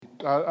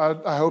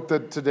I hope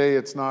that today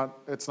it's not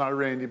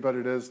Randy, but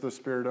it is the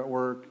Spirit at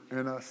work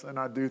in us. And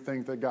I do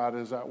think that God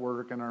is at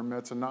work in our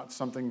midst, and not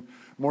something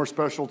more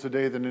special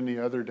today than any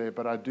other day.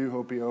 But I do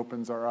hope He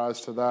opens our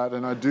eyes to that.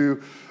 And I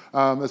do,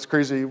 it's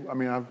crazy. I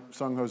mean, I've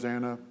sung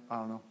Hosanna, I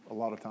don't know, a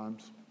lot of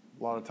times.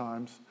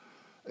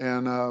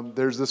 And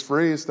there's this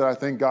phrase that I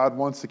think God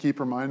wants to keep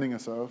reminding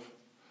us of,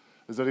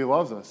 is that He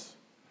loves us.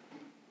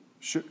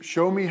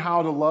 Show me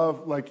how to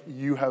love like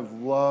you have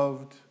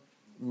loved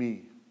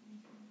me.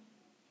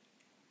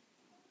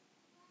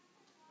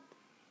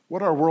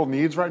 What our world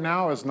needs right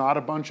now is not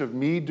a bunch of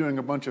me doing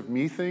a bunch of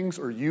me things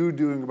or you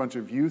doing a bunch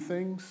of you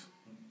things.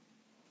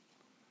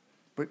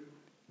 But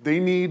they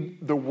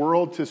need the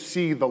world to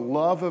see the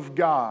love of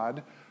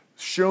God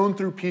shown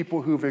through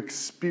people who've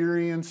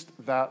experienced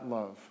that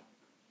love.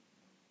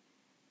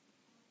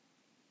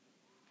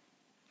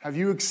 Have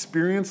you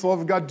experienced the love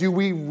of God? Do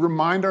we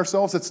remind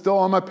ourselves? It's still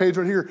on my page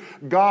right here.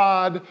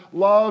 God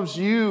loves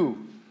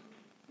you.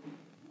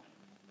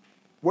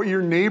 What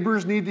your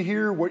neighbors need to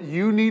hear, what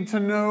you need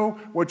to know,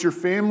 what your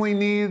family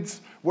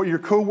needs, what your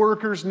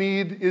coworkers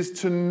need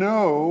is to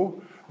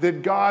know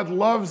that God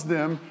loves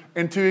them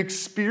and to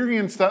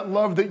experience that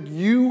love that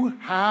you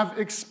have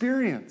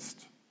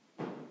experienced.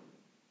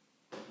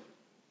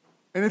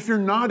 And if you're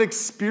not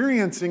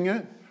experiencing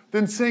it,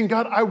 then saying,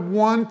 God, I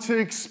want to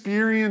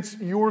experience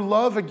your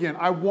love again.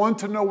 I want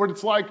to know what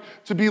it's like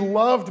to be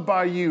loved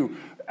by you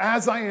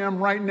as I am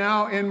right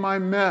now in my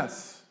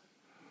mess.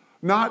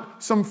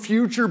 Not some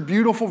future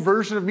beautiful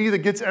version of me that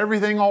gets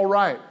everything all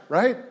right,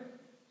 right?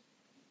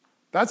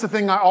 That's the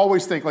thing I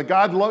always think. Like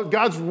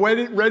God's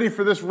ready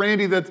for this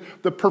Randy that's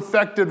the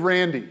perfected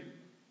Randy.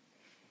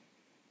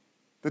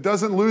 That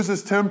doesn't lose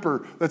his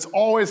temper, that's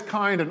always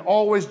kind and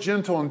always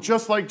gentle and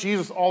just like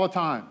Jesus all the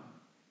time.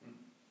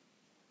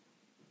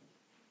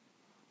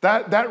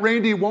 That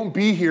Randy won't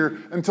be here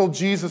until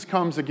Jesus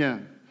comes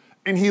again.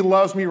 And He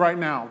loves me right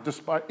now,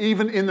 despite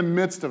even in the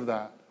midst of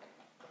that.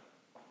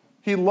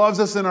 He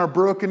loves us in our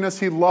brokenness.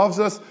 He loves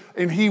us,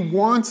 and He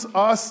wants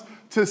us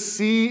to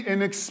see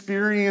and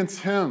experience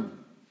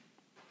Him.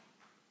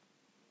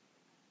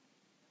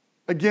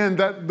 Again,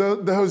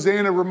 the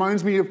Hosanna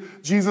reminds me of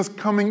Jesus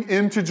coming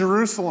into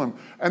Jerusalem,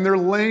 and they're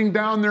laying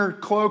down their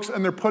cloaks,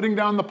 and they're putting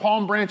down the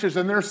palm branches,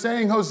 and they're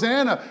saying,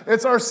 Hosanna,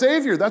 it's our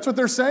Savior. That's what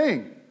they're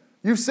saying.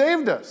 You've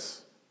saved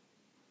us.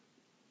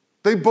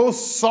 They both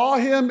saw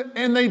Him,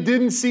 and they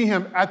didn't see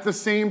Him at the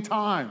same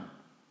time.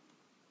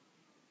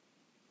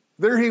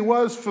 There He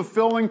was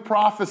fulfilling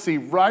prophecy,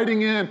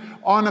 riding in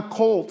on a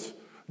colt,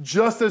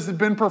 just as had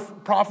been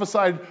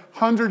prophesied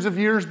hundreds of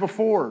years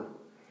before.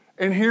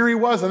 And here He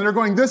was, and they're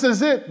going, this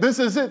is it, this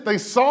is it. They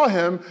saw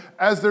Him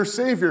as their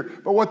Savior.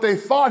 But what they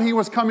thought He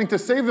was coming to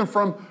save them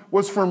from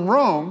was from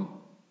Rome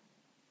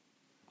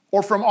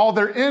or from all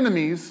their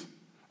enemies,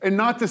 and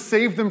not to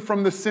save them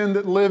from the sin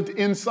that lived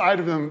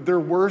inside of them, their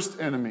worst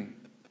enemy.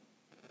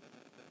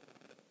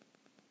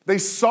 They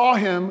saw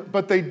Him,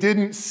 but they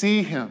didn't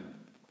see Him.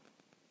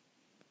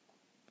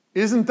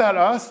 Isn't that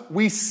us?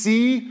 We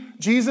see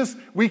Jesus,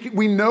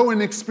 we know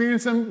and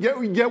experience Him,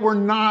 yet we're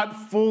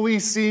not fully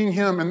seeing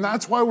Him. And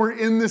that's why we're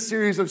in this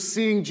series of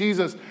Seeing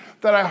Jesus,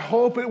 that I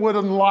hope it would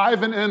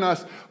enliven in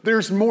us.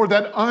 There's more,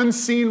 that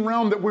unseen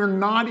realm that we're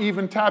not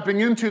even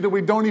tapping into, that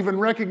we don't even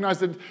recognize,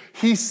 that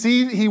He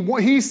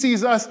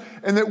sees us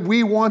and that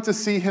we want to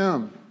see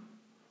Him.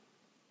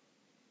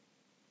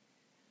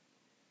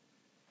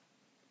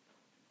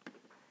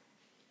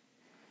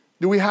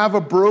 Do we have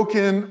a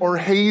broken or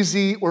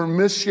hazy or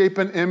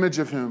misshapen image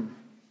of Him?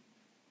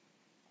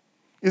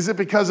 Is it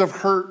because of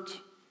hurt?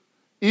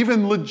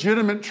 Even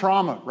legitimate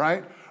trauma,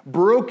 right?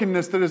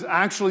 Brokenness that has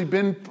actually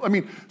been,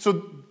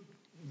 so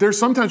there's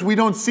sometimes we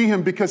don't see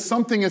Him because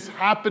something has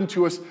happened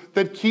to us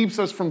that keeps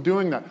us from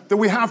doing that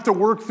we have to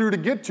work through to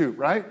get to,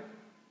 right?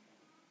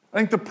 I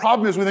think the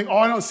problem is we think,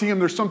 I don't see Him,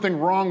 there's something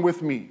wrong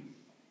with me.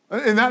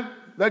 And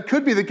that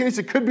could be the case.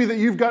 It could be that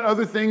you've got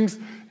other things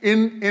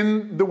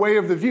in the way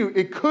of the view.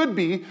 It could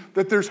be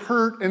that there's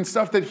hurt and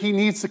stuff that He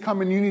needs to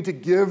come and you need to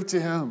give to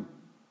Him.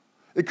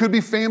 It could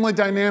be family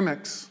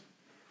dynamics.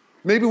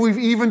 Maybe we've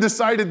even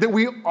decided that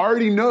we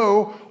already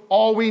know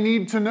all we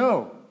need to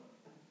know.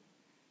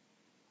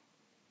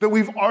 That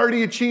we've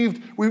already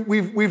achieved,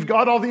 we've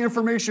got all the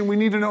information we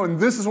need to know, and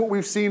this is what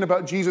we've seen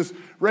about Jesus,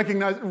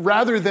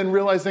 rather than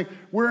realizing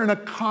we're in a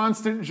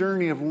constant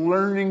journey of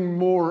learning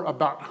more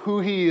about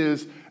who He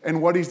is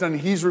and what He's done.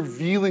 He's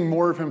revealing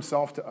more of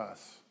Himself to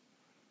us.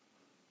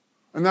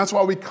 And that's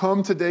why we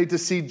come today to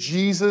see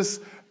Jesus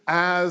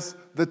as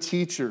the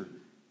teacher.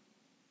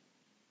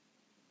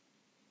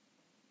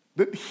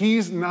 That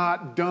He's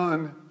not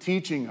done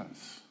teaching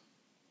us.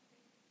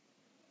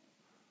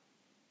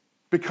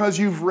 Because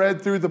you've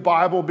read through the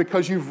Bible,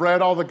 because you've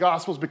read all the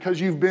Gospels, because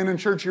you've been in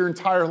church your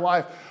entire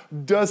life,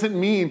 doesn't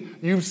mean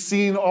you've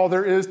seen all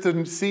there is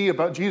to see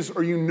about Jesus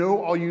or you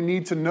know all you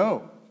need to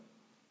know.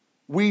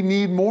 We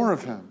need more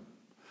of Him.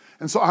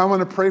 And so I want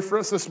to pray for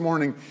us this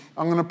morning.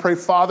 I'm going to pray,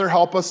 Father,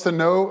 help us to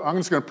know. I'm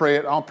just going to pray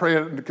it. I'll pray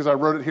it because I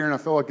wrote it here and I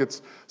feel like it's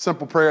a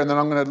simple prayer, and then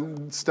I'm going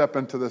to step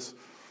into this.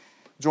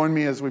 Join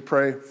me as we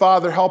pray.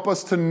 Father, help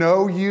us to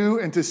know you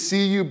and to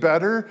see you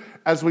better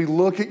as we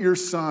look at your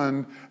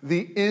Son,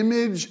 the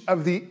image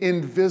of the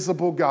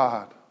invisible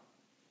God.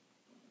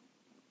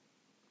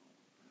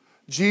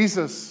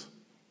 Jesus,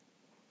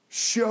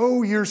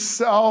 show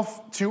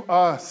yourself to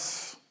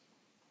us.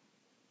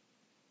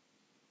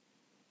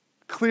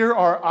 Clear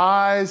our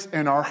eyes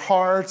and our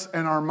hearts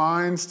and our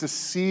minds to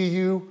see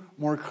you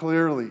more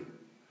clearly.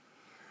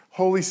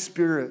 Holy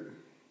Spirit,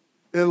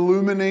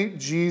 illuminate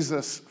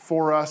Jesus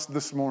for us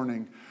this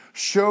morning.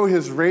 Show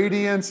his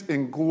radiance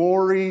and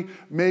glory.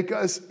 Make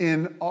us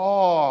in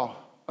awe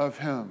of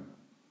him.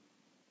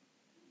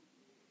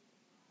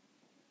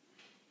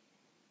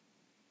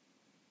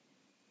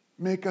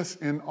 Make us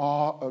in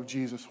awe of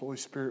Jesus, Holy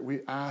Spirit. We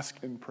ask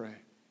and pray.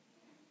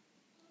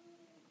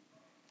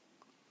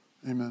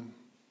 Amen.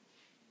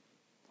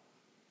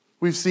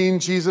 We've seen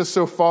Jesus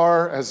so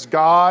far as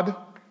God,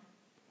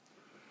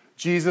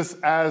 Jesus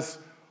as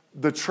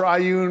the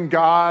triune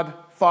God,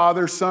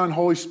 Father, Son,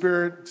 Holy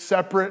Spirit,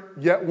 separate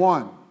yet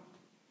one.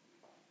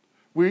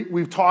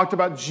 We've talked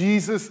about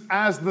Jesus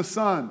as the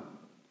Son,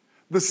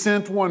 the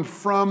sent one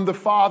from the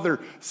Father,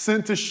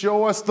 sent to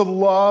show us the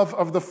love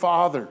of the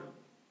Father.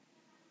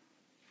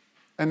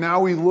 And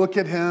now we look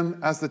at him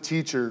as the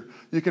teacher.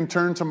 You can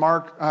turn to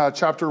Mark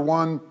chapter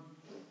 1,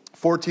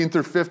 14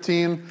 through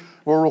 15,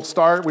 where we'll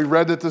start. We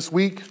read it this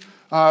week.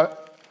 I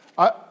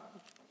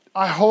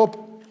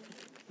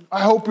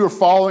hope you're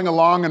following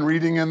along and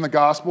reading in the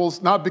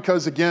Gospels, not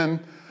because, again,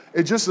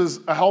 it just is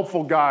a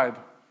helpful guide.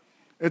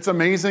 It's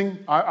amazing.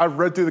 I've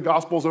read through the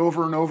Gospels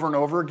over and over and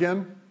over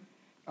again.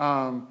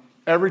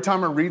 Every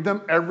time I read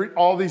them,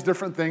 all these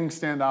different things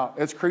stand out.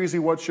 It's crazy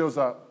what shows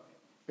up.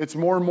 It's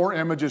more and more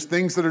images,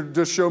 things that are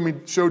just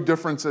show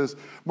differences.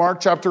 Mark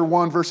chapter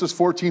 1, verses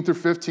 14 through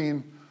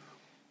 15.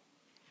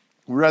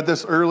 We read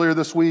this earlier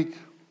this week. It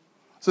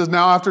says,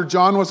 now after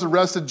John was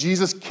arrested,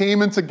 Jesus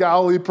came into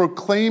Galilee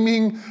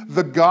proclaiming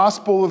the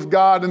gospel of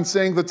God and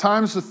saying, the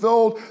time is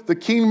fulfilled, the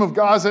kingdom of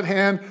God is at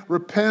hand,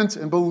 repent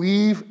and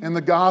believe in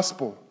the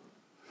gospel.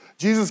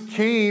 Jesus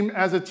came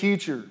as a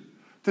teacher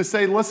to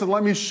say, listen,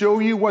 let me show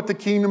you what the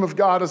kingdom of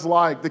God is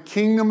like. The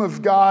kingdom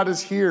of God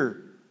is here.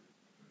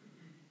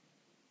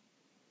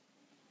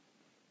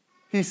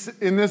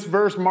 In this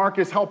verse, Mark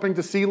is helping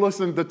to see,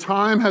 listen, the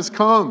time has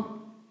come.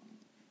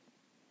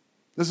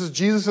 This is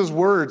Jesus'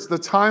 words. The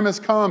time has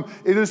come.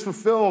 It is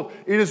fulfilled.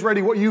 It is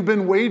ready. What you've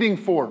been waiting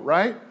for,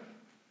 right?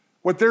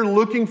 What they're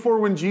looking for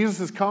when Jesus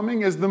is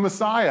coming is the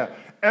Messiah.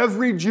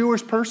 Every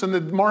Jewish person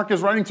that Mark is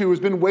writing to has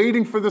been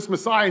waiting for this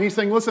Messiah. And he's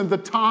saying, listen, the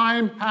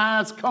time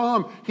has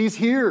come. He's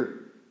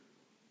here.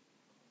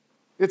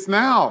 It's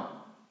now.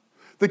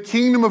 The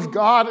kingdom of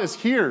God is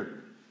here.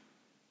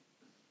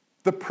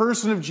 The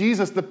person of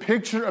Jesus, the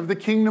picture of the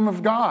kingdom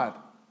of God.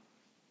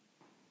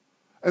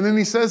 And then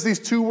he says these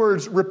two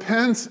words,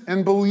 repent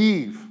and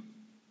believe.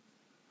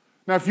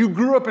 Now, if you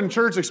grew up in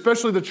church,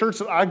 especially the church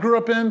that I grew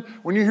up in,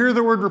 when you hear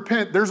the word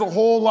repent, there's a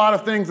whole lot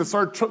of things that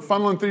start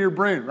funneling through your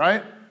brain,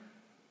 right?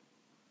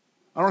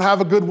 I don't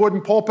have a good wooden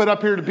pulpit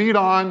up here to beat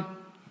on,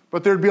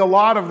 but there'd be a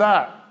lot of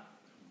that.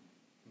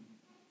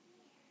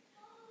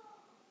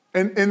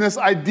 And this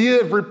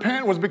idea of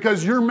repent was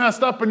because you're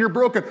messed up and you're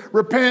broken.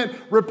 Repent,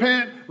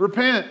 repent,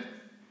 repent.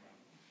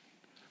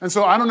 And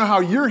so I don't know how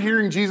you're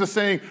hearing Jesus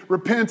saying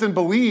repent and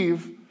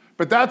believe,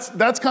 but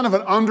that's kind of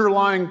an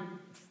underlying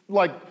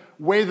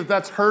way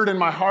that's heard in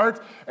my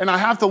heart. And I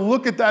have to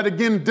look at that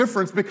again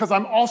difference because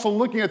I'm also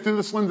looking at through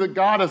this lens that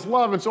God is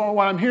love. And so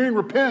when I'm hearing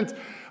repent,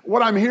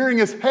 what I'm hearing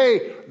is,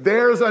 hey,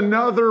 there's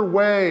another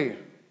way.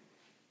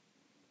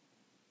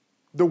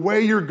 The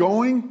way you're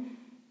going,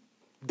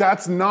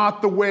 that's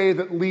not the way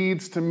that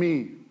leads to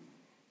me.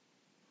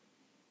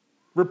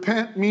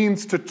 Repent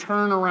means to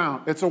turn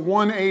around. It's a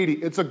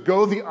 180. It's a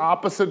go the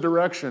opposite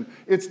direction.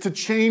 It's to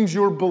change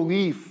your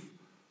belief.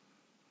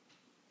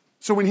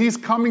 So when he's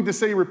coming to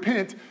say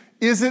repent,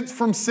 is it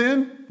from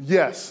sin?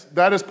 Yes,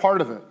 that is part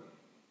of it.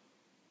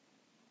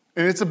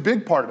 And it's a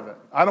big part of it.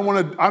 I don't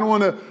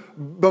want to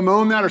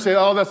bemoan that or say,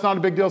 oh, that's not a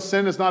big deal.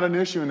 Sin is not an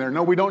issue in there.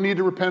 No, we don't need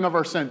to repent of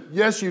our sin.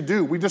 Yes, you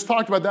do. We just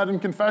talked about that in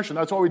confession.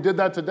 That's why we did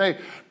that today.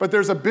 But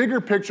there's a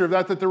bigger picture of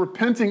that the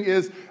repenting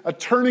is a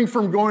turning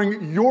from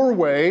going your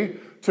way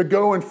to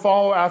go and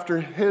follow after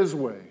his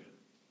way.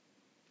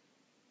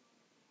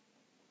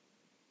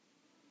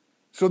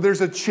 So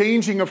there's a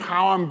changing of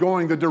how I'm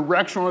going, the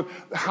direction of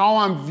how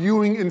I'm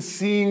viewing and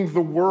seeing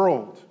the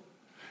world.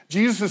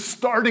 Jesus is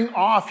starting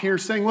off here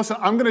saying, listen,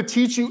 I'm going to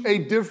teach you a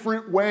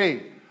different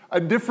way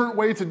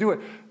to do it.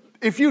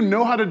 If you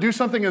know how to do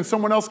something and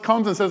someone else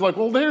comes and says,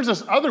 well, there's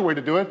this other way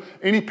to do it.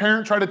 Any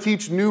parent try to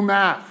teach new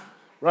math,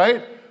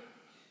 right?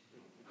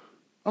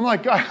 I'm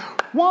like,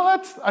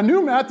 what? A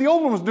new math? The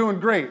old one was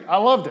doing great. I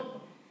loved it.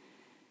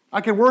 I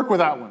can work with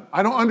that one.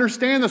 I don't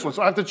understand this one,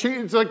 so I have to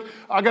change. It's like,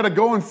 I got to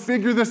go and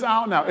figure this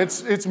out now.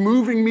 It's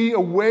moving me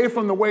away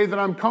from the way that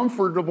I'm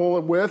comfortable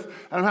with,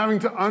 and I'm having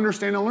to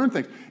understand and learn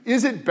things.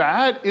 Is it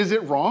bad? Is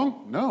it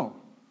wrong? No.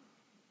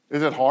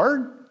 Is it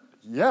hard?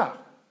 Yeah.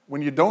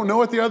 When you don't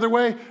know it the other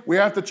way, we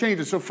have to change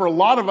it. So for a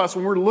lot of us,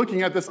 when we're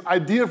looking at this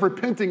idea of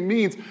repenting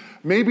means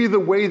maybe the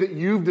way that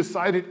you've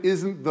decided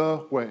isn't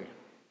the way.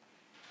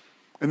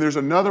 And there's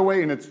another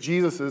way, and it's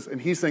Jesus's,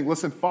 and he's saying,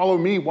 listen, follow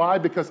me. Why?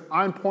 Because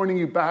I'm pointing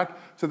you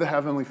back to the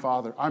Heavenly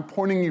Father. I'm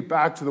pointing you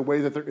back to the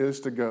way that there is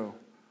to go.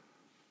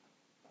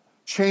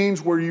 Change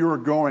where you are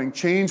going.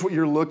 Change what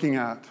you're looking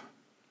at.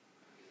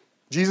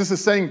 Jesus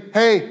is saying,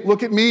 hey,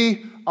 look at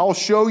me. I'll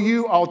show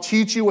you. I'll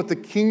teach you what the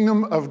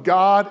kingdom of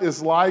God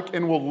is like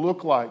and will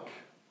look like.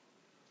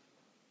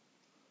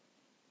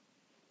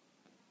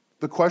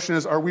 The question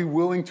is, are we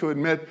willing to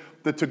admit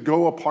that to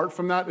go apart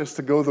from that is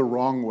to go the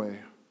wrong way?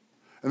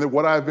 And that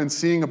what I've been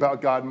seeing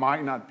about God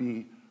might not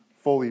be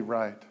fully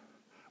right.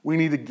 We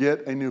need to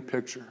get a new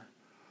picture.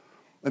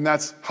 And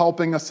that's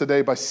helping us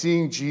today by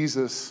seeing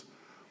Jesus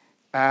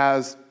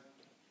as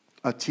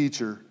a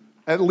teacher.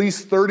 At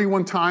least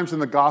 31 times in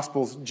the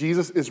Gospels,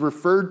 Jesus is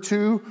referred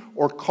to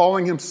or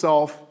calling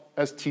himself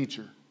as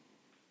teacher.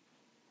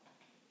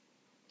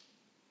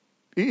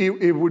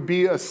 It would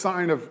be a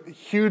sign of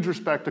huge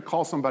respect to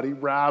call somebody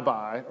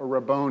rabbi or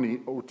rabboni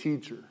or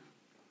teacher.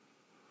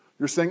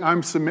 You're saying,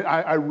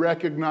 I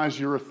recognize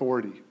your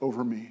authority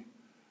over me.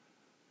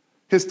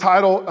 His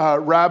title,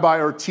 rabbi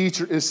or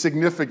teacher, is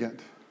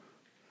significant.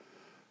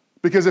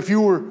 Because if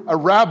you were a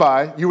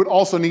rabbi, you would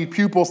also need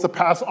pupils to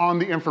pass on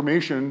the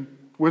information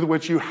with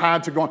which you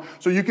had to go on.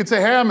 So you could say,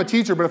 hey, I'm a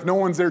teacher, but if no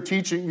one's there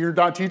teaching, you're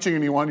not teaching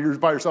anyone, you're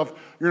by yourself,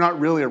 you're not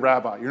really a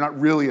rabbi. You're not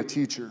really a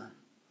teacher.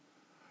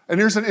 And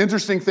here's an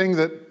interesting thing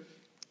that,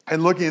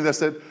 in looking at this,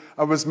 that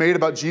was made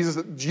about Jesus,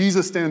 that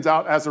Jesus stands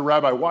out as a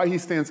rabbi. Why he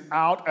stands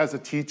out as a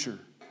teacher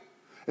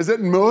is that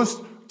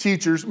most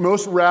teachers,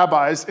 most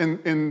rabbis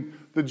in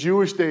the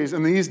Jewish days,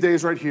 in these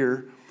days right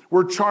here,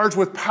 were charged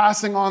with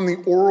passing on the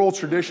oral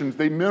traditions.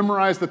 They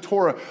memorized the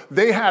Torah.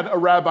 They had a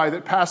rabbi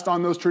that passed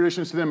on those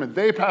traditions to them, and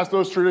they passed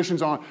those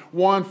traditions on,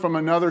 one from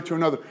another to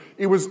another.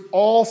 It was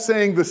all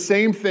saying the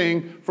same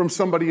thing from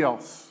somebody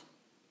else.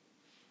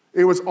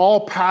 It was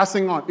all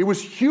passing on. It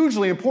was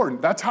hugely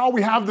important. That's how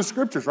we have the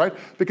scriptures, right?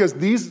 Because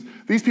these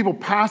people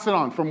pass it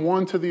on from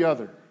one to the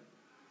other.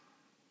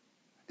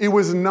 It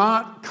was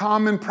not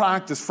common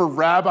practice for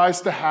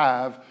rabbis to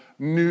have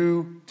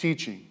new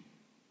teaching.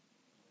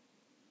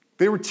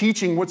 They were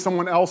teaching what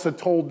someone else had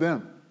told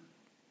them.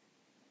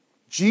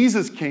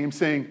 Jesus came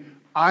saying,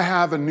 I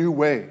have a new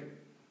way.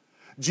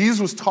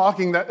 Jesus was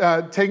taking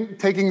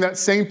that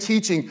same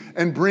teaching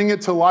and bringing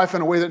it to life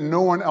in a way that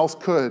no one else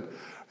could.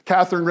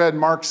 Catherine read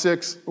Mark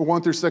 6,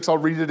 1-6. I'll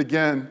read it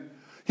again.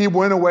 He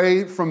went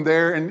away from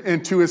there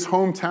and to his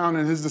hometown,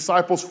 and his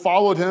disciples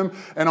followed him.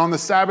 And on the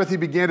Sabbath, he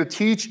began to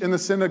teach in the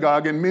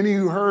synagogue, and many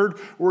who heard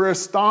were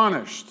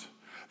astonished.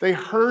 They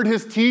heard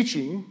his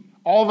teaching.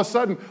 All of a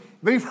sudden,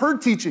 they've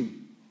heard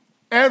teaching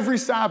every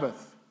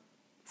Sabbath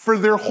for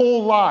their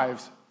whole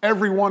lives,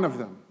 every one of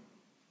them.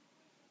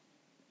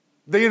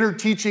 They had heard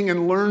teaching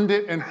and learned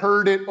it and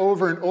heard it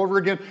over and over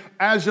again.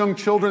 As young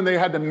children, they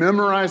had to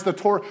memorize the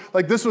Torah.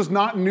 Like, this was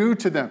not new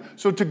to them.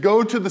 So to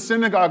go to the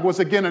synagogue was,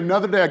 again,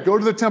 another day. I go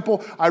to the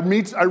temple, I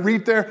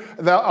read there,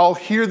 I'll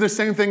hear the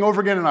same thing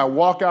over again, and I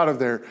walk out of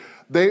there.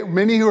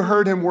 Many who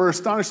heard him were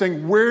astonished,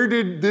 saying, where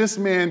did this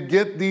man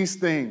get these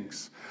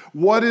things?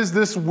 What is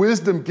this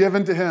wisdom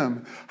given to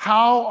him?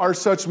 How are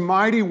such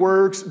mighty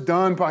works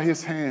done by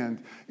his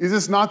hand? Is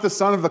this not the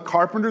son of the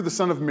carpenter, the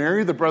son of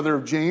Mary, the brother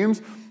of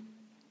James,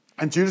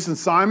 and Judas and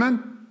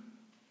Simon?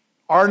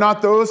 Are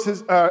not those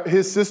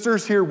his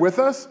sisters here with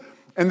us?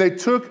 And they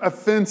took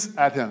offense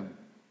at him.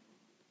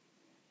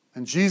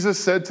 And Jesus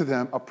said to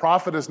them, a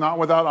prophet is not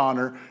without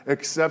honor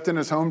except in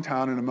his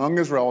hometown and among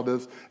his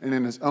relatives and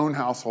in his own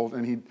household.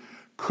 And he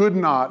could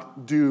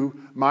not do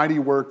mighty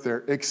work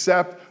there,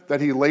 except that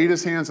he laid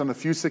his hands on a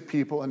few sick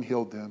people and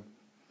healed them.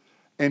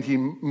 And he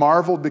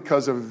marveled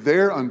because of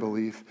their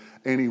unbelief,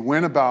 and he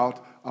went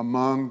about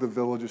among the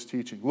villages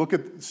teaching. Look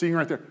at seeing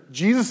right there.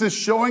 Jesus is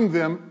showing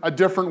them a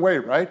different way,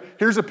 right?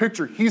 Here's a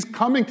picture. He's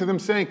coming to them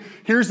saying,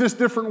 here's this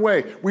different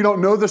way. We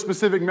don't know the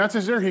specific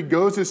message there. He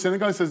goes to his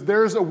synagogue and says,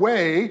 there's a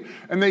way,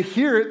 and they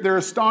hear it. They're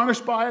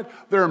astonished by it.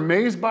 They're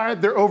amazed by it.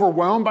 They're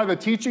overwhelmed by the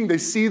teaching. They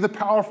see the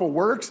powerful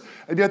works,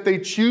 and yet they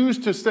choose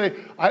to say,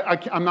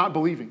 I'm not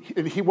believing.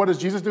 What does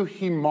Jesus do?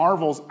 He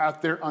marvels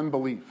at their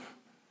unbelief.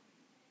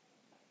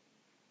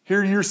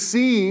 Here you're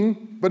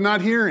seeing, but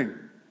not hearing.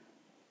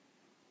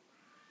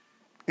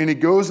 And he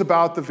goes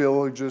about the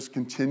villages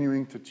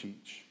continuing to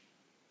teach.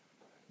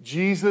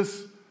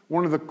 Jesus,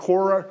 one of the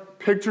core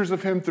pictures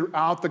of him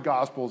throughout the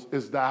Gospels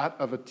is that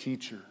of a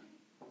teacher.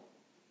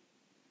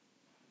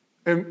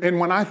 And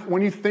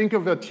when you think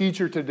of a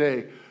teacher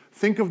today,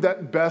 think of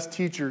that best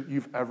teacher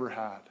you've ever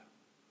had.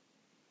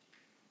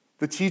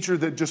 The teacher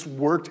that just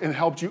worked and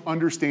helped you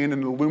understand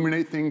and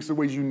illuminate things the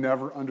ways you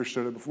never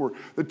understood it before.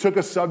 That took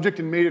a subject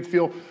and made it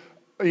feel,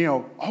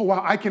 oh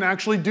wow, I can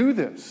actually do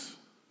this.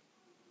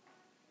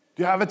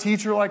 Do you have a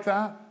teacher like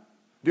that?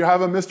 Do you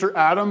have a Mr.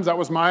 Adams? That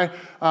was my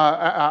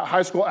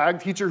high school ag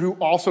teacher who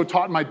also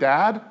taught my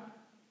dad.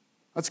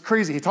 That's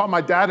crazy. He taught my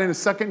dad in his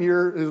second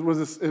year. It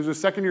was his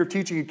second year of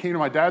teaching. He came to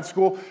my dad's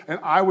school, and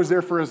I was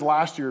there for his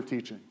last year of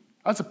teaching.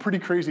 That's a pretty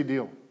crazy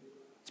deal.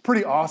 It's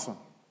pretty awesome.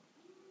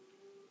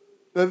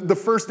 The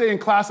first day in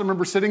class, I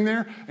remember sitting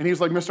there, and he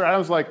was like, Mr.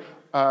 Adams, like,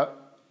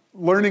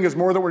 learning is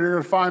more than what you're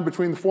going to find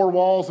between the four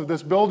walls of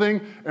this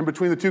building and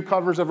between the two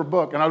covers of a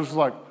book. And I was just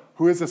like,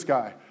 who is this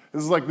guy?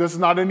 This is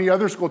not any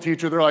other school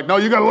teacher. They're like, no,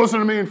 you got to listen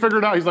to me and figure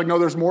it out. He's like, no,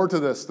 there's more to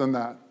this than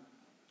that.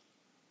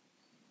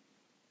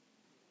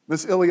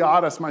 Miss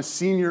Iliadis, my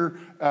senior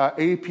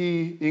AP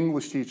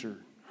English teacher,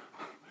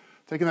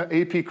 taking that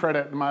AP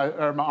credit, my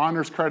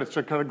honors credits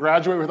to kind of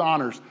graduate with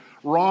honors.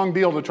 Wrong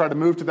deal to try to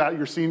move to that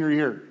your senior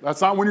year.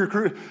 That's not when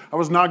you're. I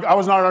was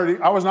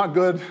not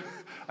good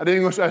at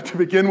English to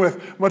begin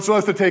with, much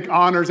less to take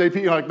honors AP.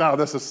 You're like, no,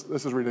 this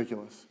is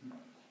ridiculous.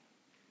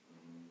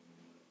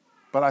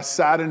 But I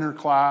sat in her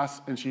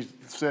class and she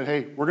said,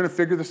 hey, we're going to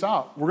figure this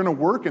out. We're going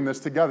to work in this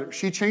together.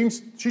 She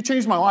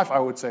changed my life, I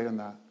would say, in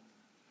that.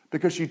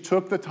 Because she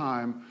took the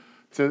time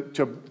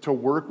to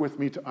work with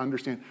me to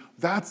understand.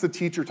 That's the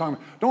teacher talking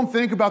about. Don't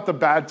think about the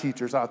bad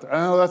teachers out there.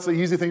 I know that's the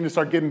easy thing to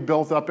start getting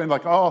built up in,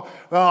 like,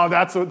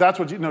 that's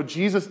what no,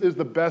 Jesus is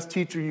the best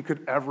teacher you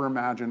could ever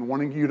imagine,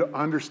 wanting you to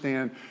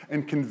understand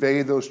and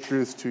convey those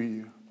truths to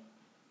you.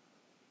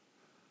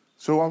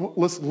 So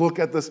let's look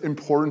at this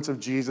importance of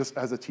Jesus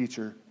as a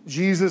teacher.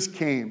 Jesus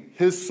came,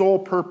 his sole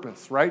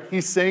purpose, right?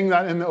 He's saying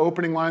that in the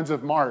opening lines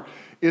of Mark,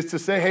 is to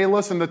say, hey,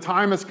 listen, the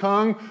time has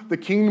come. The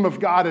kingdom of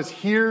God is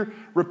here.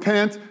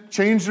 Repent,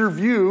 change your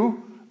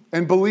view,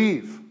 and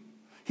believe.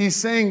 He's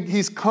saying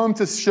he's come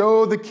to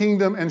show the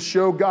kingdom and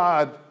show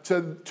God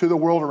to the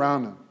world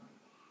around him.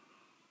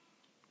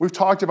 We've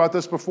talked about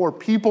this before.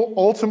 People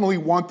ultimately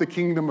want the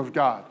kingdom of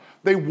God.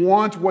 They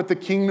want what the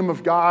kingdom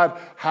of God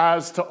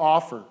has to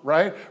offer,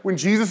 right? When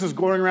Jesus is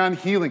going around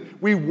healing,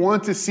 we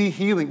want to see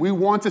healing. We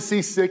want to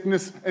see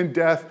sickness and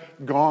death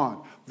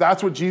gone.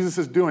 That's what Jesus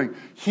is doing.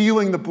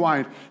 Healing the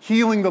blind,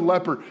 healing the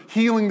leper,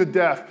 healing the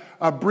deaf,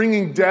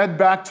 bringing dead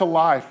back to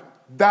life.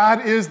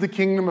 That is the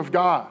kingdom of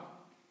God.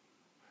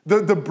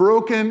 The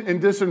broken and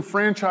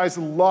disenfranchised,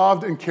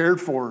 loved and cared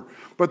for.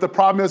 But the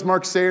problem is,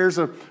 Mark Sayers,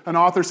 an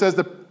author, says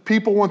that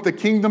people want the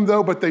kingdom,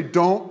 though, but they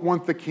don't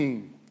want the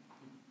king.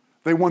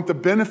 They want the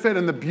benefit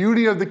and the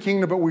beauty of the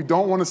kingdom, but we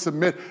don't want to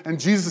submit. And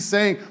Jesus is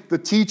saying, the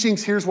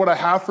teachings, here's what I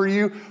have for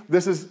you.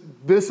 This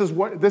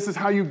is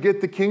how you get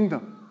the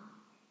kingdom.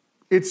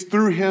 It's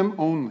through him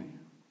only.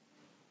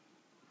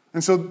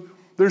 And so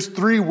there's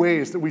three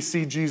ways that we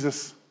see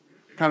Jesus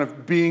kind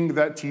of being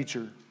that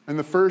teacher. And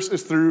the first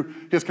is through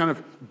his kind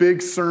of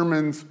big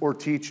sermons or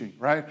teaching,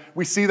 right?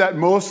 We see that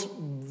most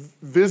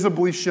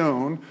visibly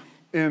shown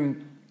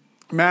in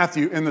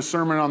Matthew in the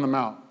Sermon on the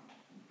Mount.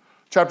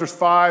 Chapters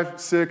 5,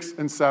 6,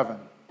 and 7.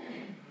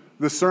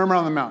 The Sermon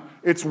on the Mount.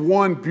 It's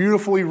one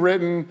beautifully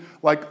written,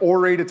 like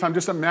orated time.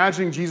 Just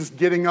imagining Jesus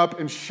getting up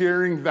and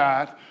sharing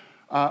that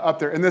up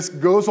there. And this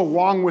goes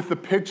along with the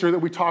picture that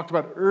we talked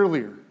about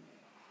earlier.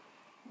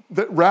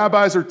 That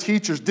rabbis or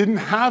teachers didn't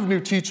have new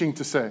teaching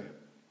to say.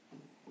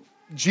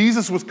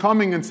 Jesus was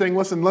coming and saying,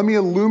 listen, let me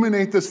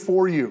illuminate this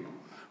for you.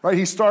 Right?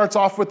 He starts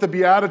off with the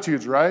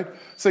Beatitudes, right?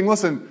 Saying,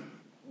 listen,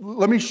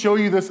 let me show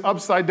you this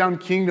upside down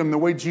kingdom the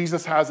way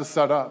Jesus has it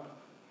set up.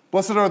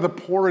 Blessed are the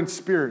poor in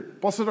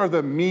spirit. Blessed are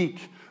the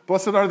meek.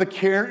 Blessed are the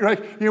caring.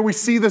 Right? We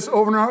see this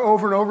over and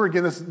over and over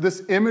again,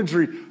 this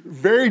imagery,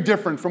 very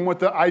different from what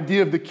the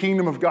idea of the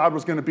kingdom of God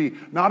was going to be.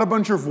 Not a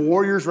bunch of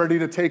warriors ready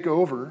to take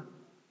over,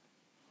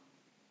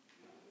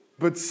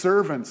 but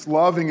servants,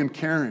 loving and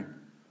caring.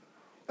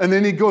 And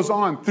then he goes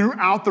on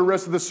throughout the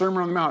rest of the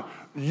Sermon on the Mount.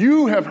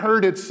 You have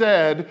heard it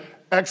said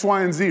X,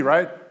 Y, and Z,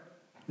 right?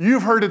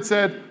 You've heard it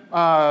said,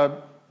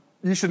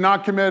 you should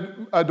not commit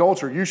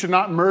adultery. You should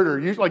not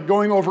murder. Like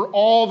going over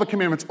all the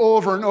commandments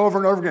over and over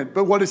and over again.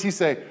 But what does he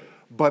say?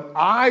 But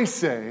I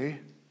say,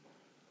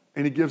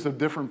 and he gives a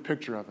different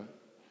picture of it.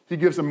 He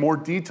gives a more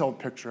detailed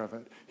picture of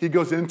it. He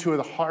goes into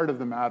the heart of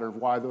the matter of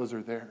why those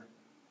are there.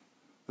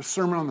 The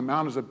Sermon on the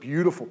Mount is a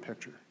beautiful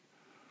picture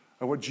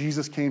of what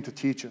Jesus came to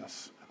teach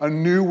us. A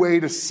new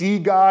way to see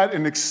God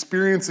and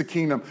experience the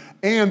kingdom.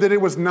 And that it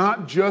was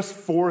not just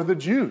for the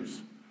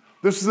Jews.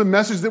 This is a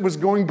message that was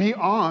going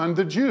beyond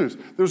the Jews.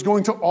 That was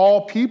going to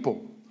all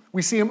people.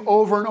 We see him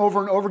over and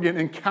over and over again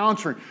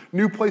encountering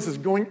new places,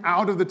 going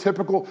out of the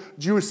typical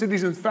Jewish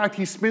cities. In fact,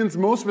 he spends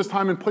most of his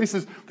time in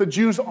places that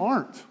Jews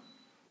aren't.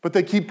 But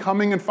they keep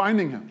coming and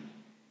finding him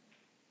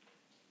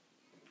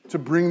to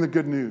bring the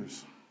good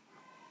news.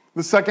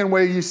 The second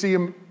way you see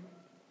him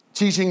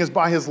teaching is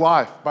by his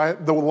life, by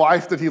the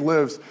life that he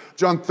lives.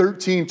 John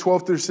 13,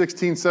 12 through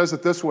 16 says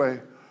it this way.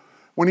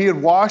 When he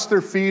had washed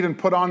their feet and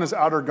put on his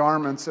outer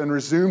garments and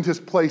resumed his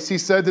place, he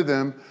said to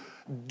them,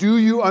 do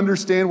you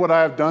understand what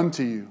I have done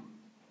to you?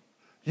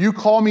 You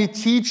call me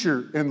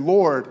teacher and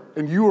Lord,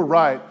 and you are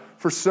right,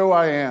 for so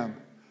I am.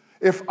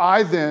 If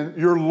I then,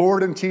 your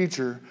Lord and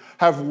teacher,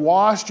 have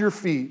washed your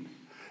feet,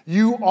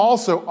 you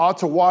also ought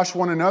to wash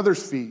one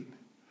another's feet.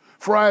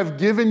 For I have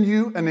given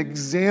you an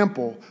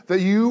example that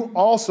you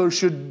also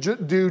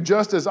should do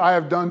just as I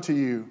have done to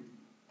you.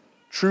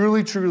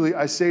 Truly, truly,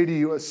 I say to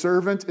you, a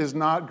servant is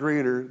not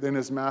greater than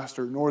his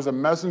master, nor is a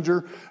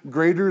messenger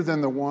greater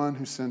than the one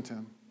who sent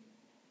him.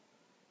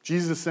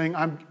 Jesus is saying,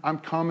 I'm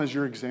come as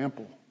your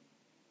example.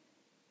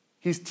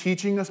 He's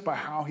teaching us by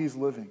how he's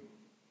living,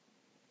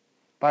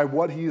 by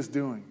what he is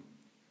doing,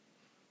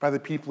 by the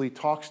people he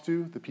talks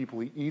to, the people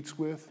he eats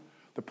with,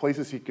 the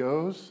places he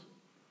goes,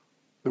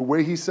 the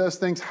way he says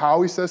things,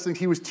 how he says things.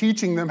 He was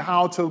teaching them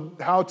how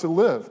to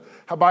live,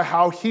 by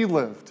how he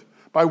lived,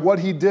 by what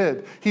he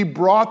did. He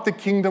brought the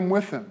kingdom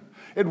with him.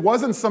 It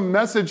wasn't some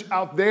message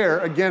out there,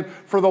 again,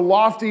 for the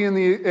lofty and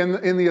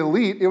the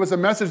elite. It was a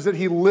message that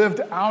he lived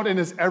out in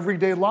his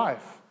everyday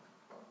life.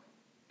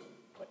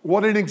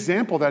 What an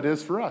example that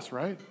is for us,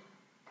 right?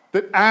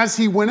 That as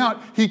he went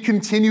out, he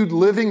continued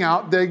living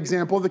out the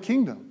example of the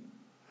kingdom.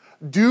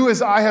 Do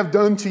as I have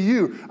done to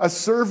you. A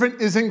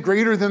servant isn't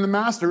greater than the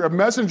master, a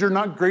messenger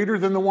not greater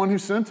than the one who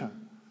sent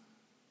him.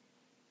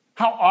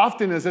 How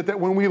often is it that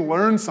when we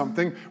learn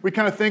something, we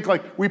kind of think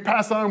like we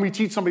pass on and we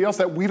teach somebody else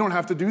that we don't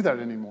have to do that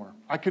anymore.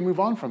 I can move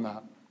on from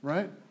that,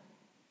 right?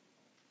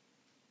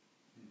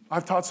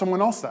 I've taught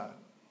someone else that,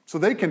 so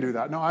they can do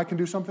that. No, I can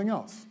do something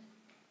else.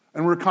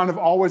 And we're kind of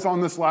always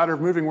on this ladder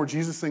of moving where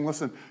Jesus is saying,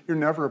 listen, you're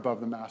never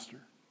above the master.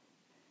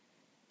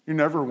 You're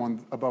never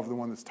above the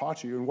one that's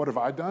taught you. And what have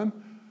I done?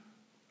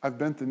 I've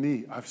bent the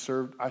knee. I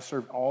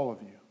served all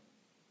of you.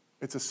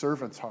 It's a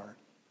servant's heart.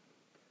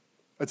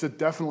 It's a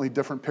definitely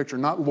different picture.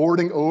 Not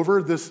lording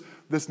over this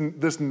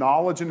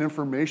knowledge and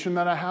information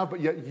that I have, but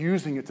yet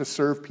using it to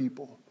serve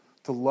people,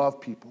 to love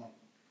people.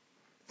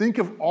 Think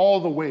of all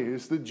the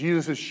ways that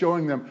Jesus is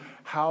showing them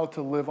how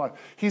to live life.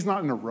 He's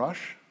not in a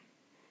rush.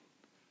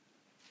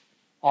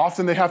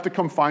 Often they have to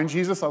come find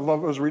Jesus. I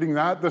was reading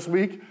that this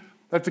week.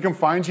 They have to come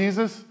find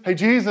Jesus. Hey,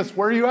 Jesus,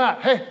 where are you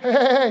at?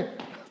 Hey.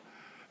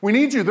 We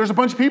need you. There's a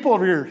bunch of people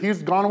over here.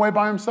 He's gone away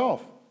by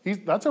himself.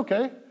 That's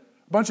okay.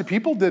 A bunch of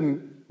people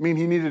didn't mean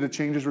he needed to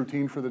change his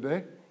routine for the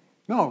day.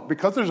 No,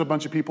 because there's a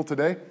bunch of people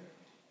today,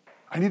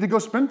 I need to go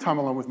spend time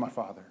alone with my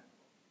Father.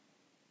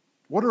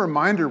 What a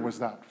reminder was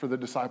that for the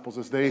disciples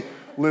as they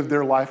lived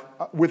their life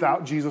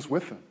without Jesus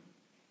with them.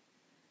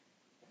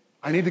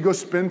 I need to go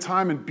spend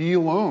time and be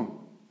alone.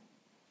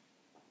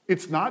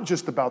 It's not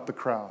just about the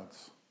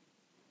crowds.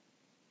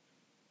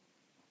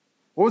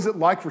 What was it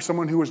like for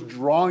someone who was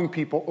drawing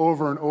people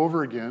over and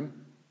over again,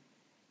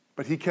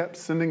 but he kept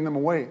sending them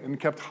away and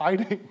kept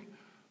hiding,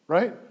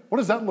 right? What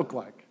does that look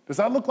like? Does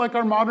that look like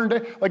our modern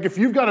day? Like if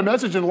you've got a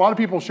message and a lot of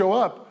people show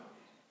up,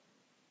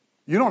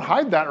 you don't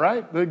hide that,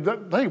 right?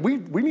 Hey, we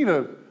need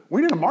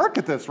to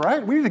market this,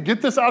 right? We need to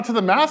get this out to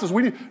the masses.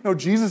 No,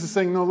 Jesus is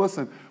saying, no,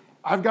 listen,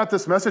 I've got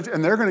this message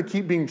and they're going to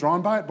keep being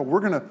drawn by it, but we're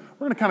going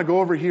to kind of go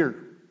over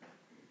here.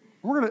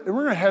 We're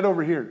going to head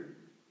over here.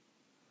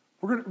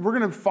 We're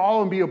going to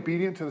follow and be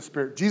obedient to the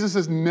Spirit. Jesus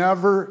is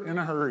never in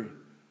a hurry.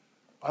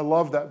 I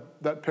love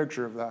that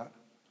picture of that.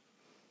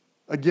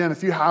 Again,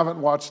 if you haven't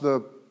watched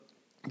The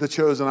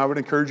Chosen, I would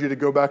encourage you to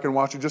go back and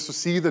watch it just to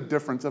see the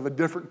difference of a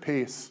different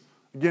pace.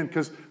 Again,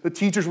 because the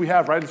teachers we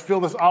have, right, feel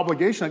this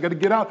obligation. I got to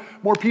get out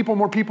more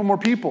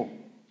people.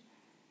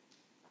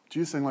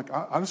 Jesus saying, like,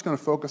 I'm just going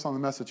to focus on the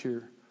message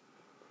here.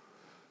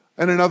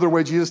 And another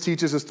way Jesus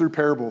teaches is through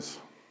parables.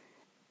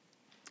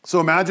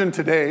 So imagine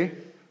today,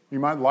 you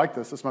might like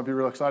this. This might be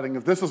real exciting.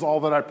 If this is all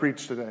that I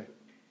preach today.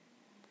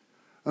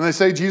 And they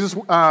say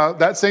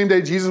that same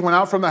day Jesus went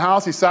out from the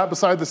house. He sat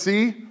beside the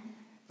sea.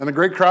 And the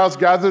great crowds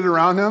gathered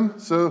around him.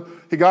 So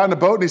he got in a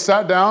boat and he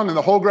sat down. And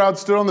the whole crowd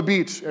stood on the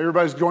beach.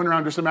 Everybody's joined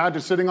around. Just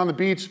imagine sitting on the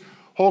beach.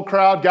 Whole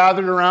crowd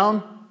gathered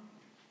around.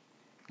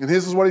 And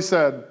this is what he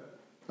said.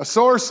 A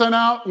sower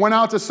went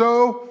out to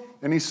sow.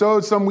 And he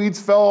sowed. Some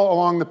weeds fell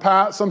along the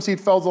path. Some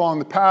seed fell along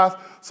the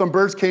path. Some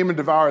birds came and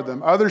devoured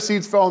them. Other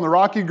seeds fell on the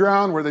rocky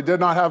ground where they did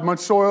not have much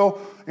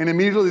soil, and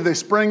immediately they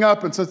sprang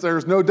up, and since there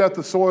was no depth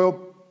of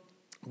soil,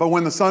 but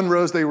when the sun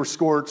rose, they were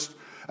scorched.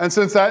 And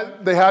since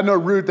they had no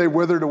root, they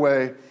withered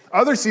away.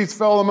 Other seeds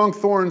fell among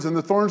thorns, and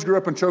the thorns grew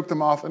up and choked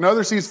them off. And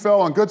other seeds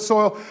fell on good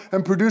soil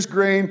and produced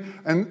grain,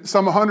 and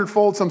some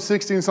 100-fold, some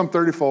 60, and some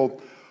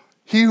 30-fold.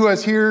 He who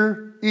has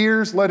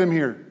ears, let him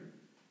hear.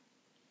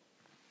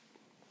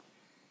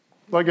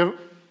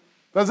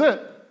 That's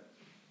it.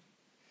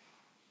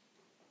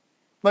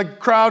 Like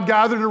crowd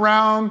gathered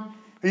around.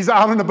 He's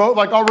out in a boat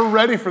like, oh, we're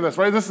ready for this,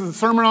 right? This is the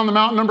Sermon on the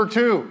Mount number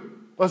 2.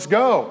 Let's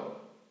go.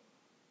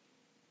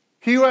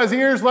 He who has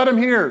ears, let him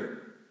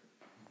hear.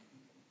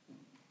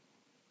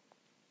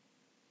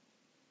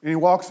 And he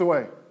walks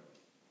away.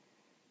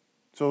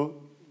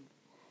 So,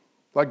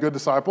 like good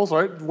disciples,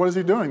 right? What is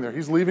he doing there?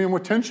 He's leaving them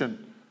with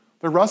tension.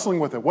 They're wrestling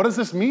with it. What does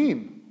this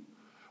mean?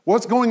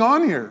 What's going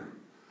on here?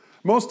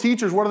 Most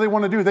teachers, what do they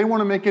want to do? They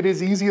want to make it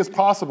as easy as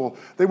possible.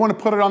 They want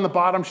to put it on the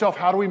bottom shelf.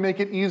 How do we make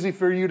it easy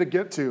for you to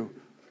get to?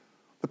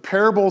 The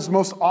parables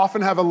most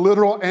often have a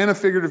literal and a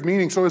figurative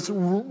meaning. So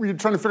you're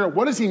trying to figure out,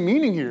 what is he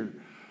meaning here?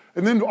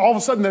 And then all of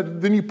a sudden,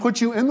 then you put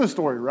you in the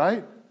story,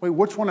 right? Wait,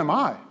 which one am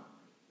I?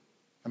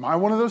 Am I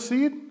one of those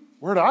seed?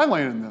 Where did I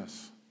land in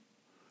this?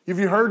 Have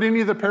you heard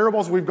any of the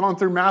parables? We've gone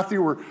through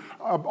Matthew. We're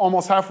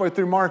almost halfway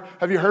through Mark,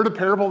 have you heard a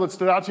parable that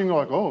stood out to you and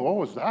you're like, oh, what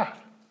was that?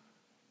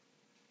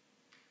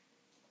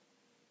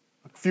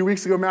 A few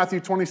weeks ago, Matthew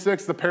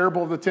 26, the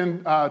parable of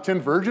the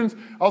 10 virgins.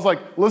 I was like,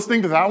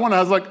 listening to that one, I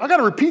was like, I got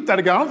to repeat that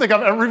again. I don't think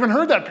I've ever even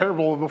heard that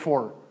parable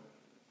before.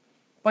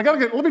 Like,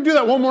 let me do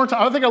that one more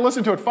time. I think I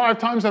listened to it 5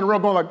 times in a row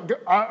going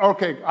like,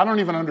 okay, I don't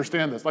even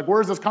understand this. Like,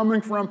 where is this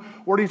coming from?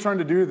 What are you trying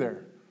to do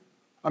there?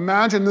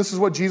 Imagine this is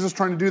what Jesus is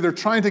trying to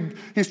do.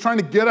 He's trying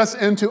to get us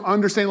into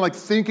understanding, like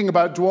thinking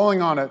about it,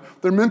 dwelling on it.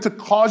 They're meant to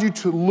cause you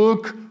to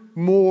look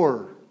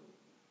more,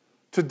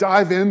 to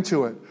dive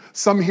into it.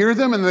 Some hear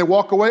them and they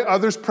walk away.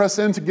 Others press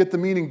in to get the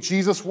meaning.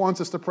 Jesus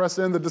wants us to press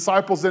in. The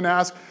disciples then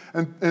ask,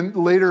 and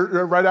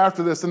later, right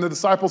after this, and the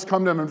disciples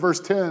come to him in verse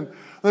 10.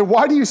 They're,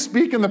 why do you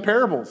speak in the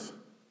parables?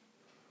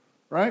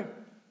 Right?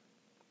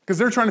 Because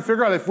they're trying to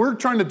figure out, if we're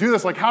trying to do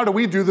this, like how do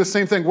we do this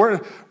same thing?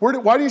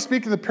 Why do you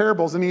speak in the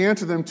parables? And he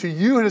answered them, to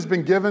you it has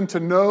been given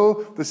to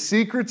know the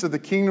secrets of the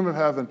kingdom of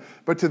heaven,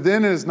 but to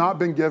them it has not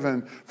been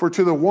given. For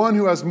to the one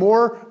who has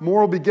more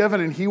will be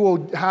given, and he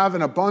will have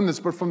an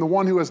abundance. But from the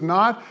one who has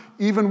not,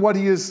 even what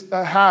he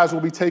has will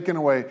be taken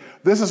away.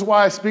 This is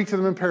why I speak to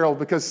them in parables,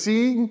 because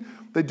seeing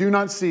they do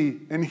not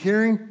see, and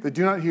hearing they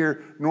do not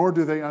hear, nor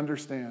do they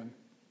understand.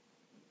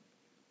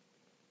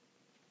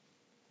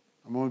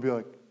 I'm going to be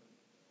like,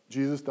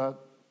 Jesus, that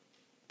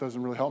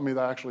doesn't really help me.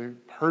 That actually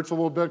hurts a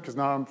little bit because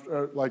now I'm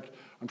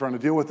trying to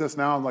deal with this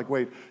now. I'm like,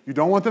 wait, you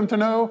don't want them to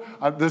know?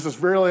 This is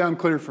really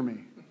unclear for me.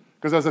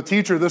 Because as a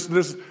teacher,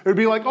 it would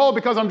be like, oh,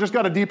 because I've just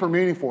got a deeper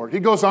meaning for it. He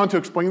goes on to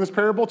explain this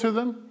parable to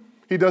them.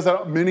 He does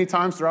that many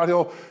times throughout.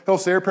 He'll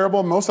say a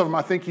parable. Most of them,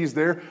 I think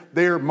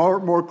they are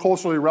more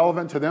culturally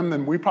relevant to them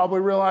than we probably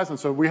realize, and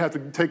so we have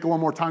to take a little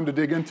more time to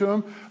dig into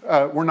them.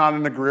 We're not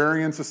an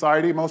agrarian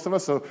society, most of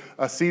us, so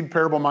a seed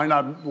parable might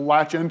not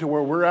latch into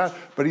where we're at,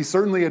 but he's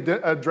certainly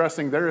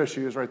addressing their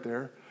issues right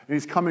there. And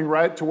he's coming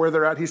right to where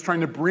they're at. He's trying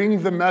to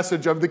bring the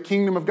message of the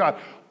kingdom of God.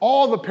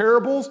 All the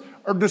parables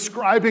are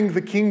describing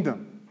the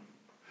kingdom.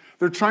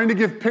 They're trying to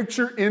give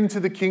picture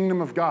into the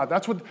kingdom of God.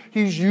 That's what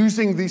he's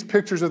using these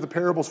pictures of the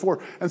parables for.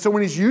 And so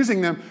when he's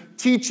using them,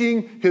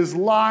 teaching his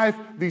life,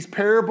 these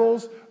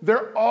parables,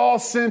 they're all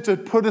sent to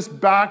put us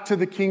back to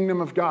the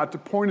kingdom of God, to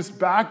point us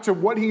back to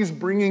what he's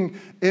bringing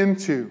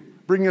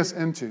us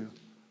into.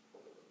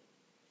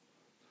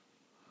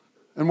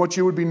 And what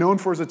you would be known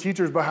for as a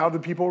teacher is by how do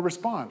people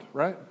respond,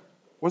 right?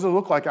 What does it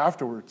look like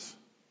afterwards?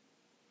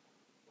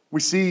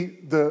 We see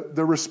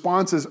the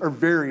responses are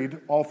varied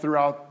all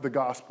throughout the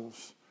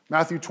Gospels.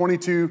 Matthew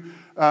 22,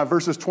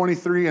 verses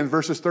 23 and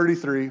verses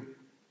 33.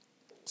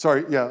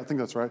 Sorry, yeah, I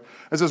think that's right.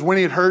 It says, when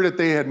he had heard it,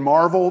 they had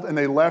marveled, and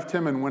they left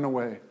him and went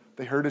away.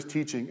 They heard his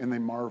teaching, and they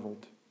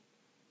marveled.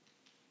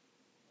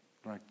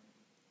 Right?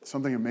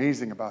 Something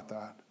amazing about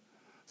that.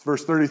 It's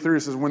verse 33, it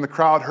says, when the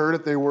crowd heard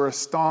it, they were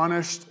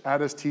astonished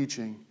at his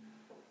teaching.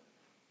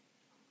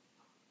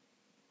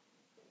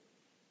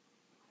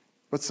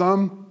 But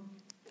some,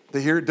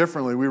 they hear it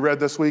differently. We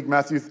read this week,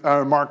 Mark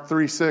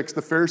 3:6.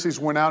 The Pharisees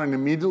went out and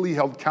immediately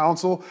held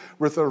counsel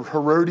with the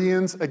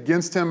Herodians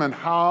against him and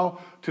how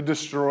to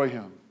destroy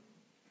him.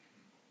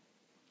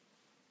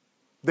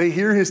 They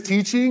hear his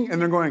teaching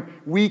and they're going,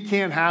 we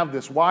can't have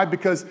this. Why?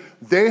 Because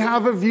they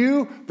have a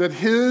view that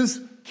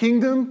his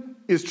kingdom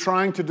is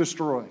trying to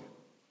destroy.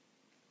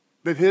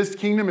 That his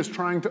kingdom is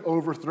trying to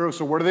overthrow.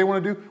 So what do they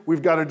want to do?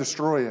 We've got to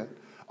destroy it.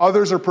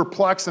 Others are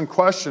perplexed and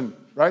question,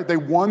 right? They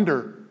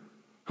wonder.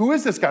 Who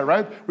is this guy,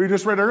 right? We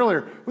just read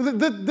earlier.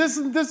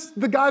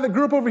 The guy that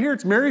grew up over here,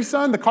 it's Mary's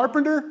son, the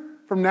carpenter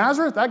from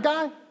Nazareth, that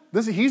guy?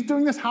 He's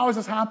doing this? How is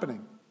this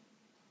happening?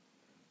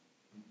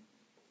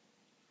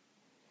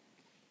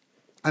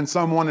 And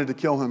some wanted to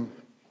kill him.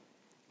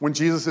 When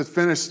Jesus had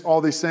finished all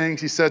these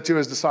sayings, he said to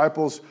his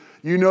disciples,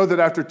 you know that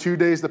after 2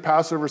 days the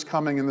Passover is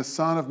coming and the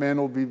Son of Man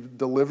will be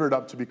delivered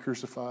up to be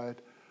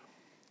crucified.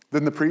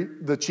 Then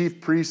the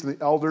chief priests and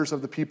the elders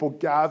of the people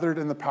gathered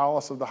in the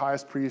palace of the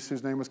highest priest,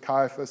 whose name was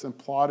Caiaphas, and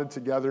plotted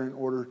together in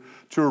order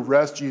to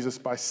arrest Jesus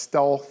by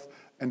stealth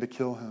and to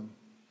kill him.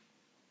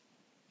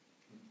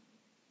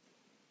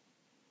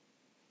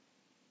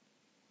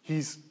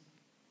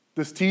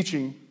 This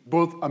teaching,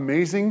 both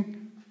amazing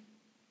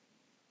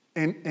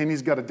and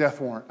he's got a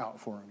death warrant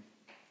out for him.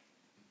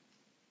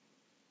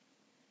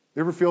 You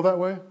ever feel that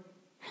way?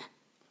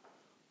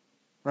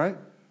 Right?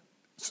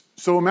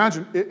 So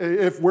imagine,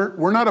 if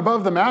we're not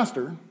above the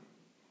master,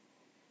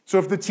 so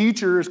if the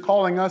teacher is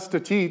calling us to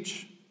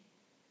teach,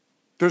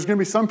 there's going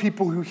to be some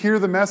people who hear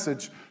the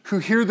message, who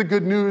hear the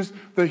good news,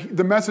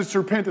 the message to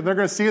repent, and they're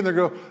going to see it and they're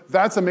going to go,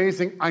 that's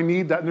amazing, I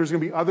need that. And there's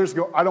going to be others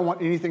who go, I don't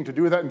want anything to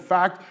do with that. In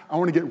fact, I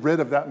want to get rid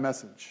of that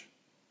message.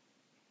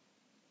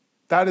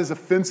 That is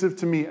offensive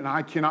to me and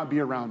I cannot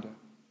be around it.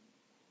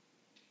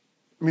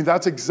 I mean,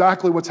 that's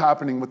exactly what's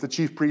happening with the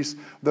chief priests,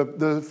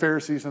 the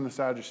Pharisees, and the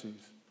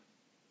Sadducees.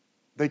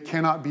 They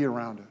cannot be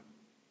around it.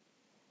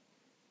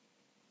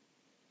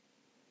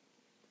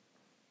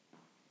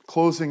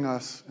 Closing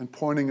us and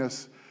pointing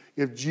us,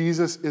 if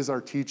Jesus is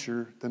our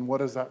teacher, then what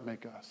does that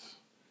make us?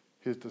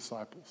 His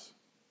disciples,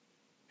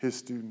 his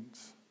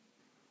students.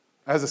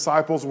 As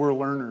disciples, we're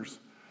learners.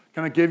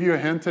 Can I give you a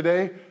hint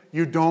today?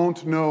 You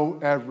don't know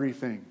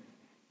everything.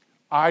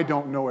 I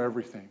don't know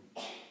everything.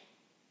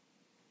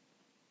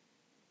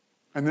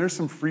 And there's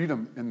some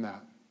freedom in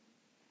that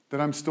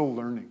I'm still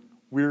learning.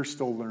 We're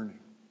still learning.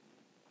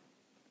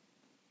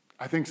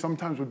 I think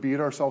sometimes we beat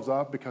ourselves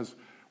up because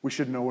we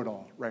should know it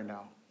all right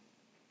now.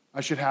 I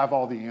should have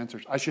all the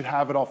answers. I should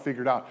have it all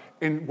figured out.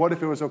 And what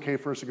if it was okay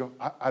for us to go,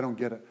 I don't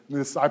get it. The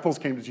disciples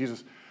came to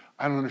Jesus.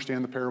 I don't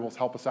understand the parables.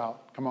 Help us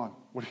out. Come on.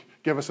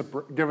 Give us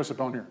a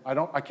bone here.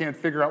 I can't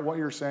figure out what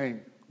you're saying.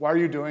 Why are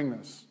you doing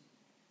this?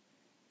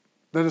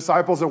 The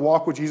disciples that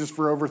walk with Jesus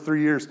for over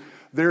 3 years,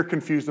 they're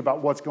confused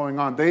about what's going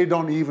on. They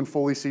don't even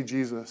fully see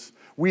Jesus.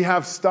 We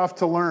have stuff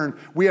to learn.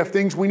 We have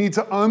things we need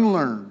to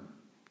unlearn.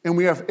 And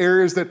we have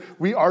areas that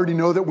we already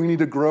know that we need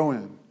to grow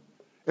in.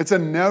 It's a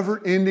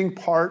never-ending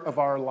part of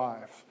our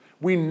life.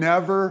 We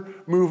never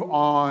move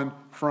on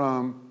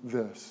from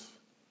this.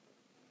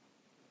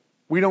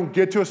 We don't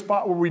get to a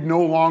spot where we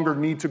no longer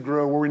need to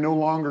grow, where we no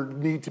longer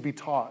need to be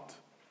taught.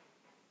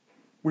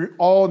 We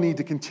all need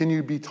to continue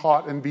to be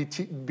taught and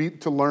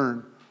to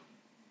learn.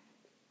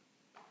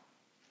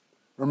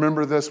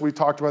 Remember this, we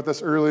talked about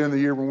this earlier in the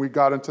year when we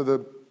got into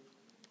the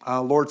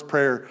Lord's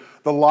Prayer.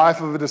 The life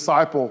of a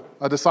disciple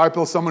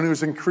is someone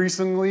who's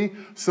increasingly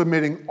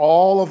submitting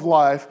all of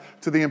life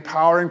to the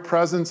empowering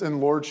presence and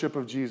lordship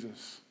of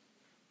Jesus.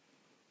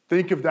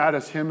 Think of that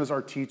as him as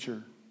our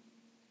teacher.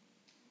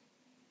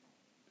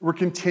 We're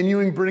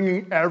continuing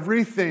bringing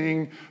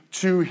everything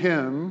to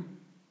him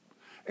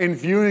and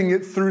viewing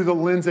it through the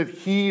lens that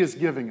he is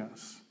giving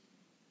us.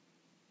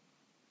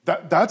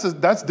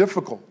 That's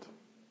difficult.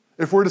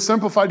 If we're to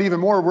simplify it even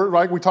more,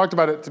 we talked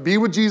about it, to be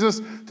with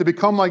Jesus, to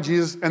become like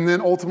Jesus, and then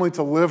ultimately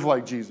to live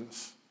like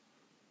Jesus.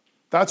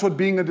 That's what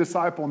being a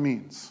disciple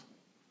means.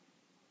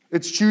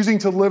 It's choosing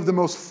to live the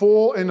most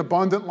full and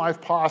abundant life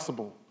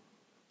possible.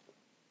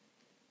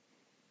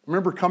 I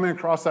remember coming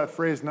across that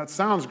phrase, and that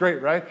sounds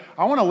great, right?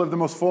 I want to live the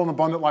most full and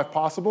abundant life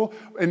possible,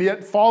 and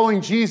yet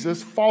following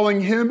Jesus,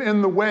 following him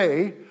in the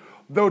way,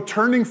 though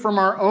turning from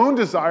our own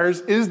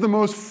desires, is the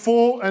most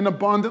full and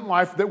abundant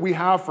life that we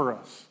have for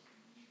us.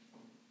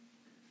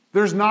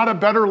 There's not a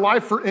better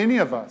life for any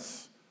of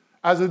us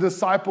as a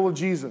disciple of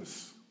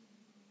Jesus.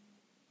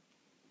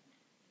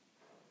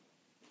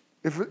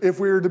 If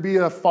we were to be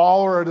a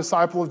follower or a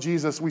disciple of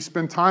Jesus, we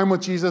spend time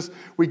with Jesus,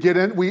 we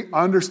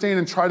understand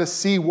and try to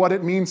see what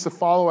it means to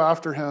follow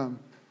after him.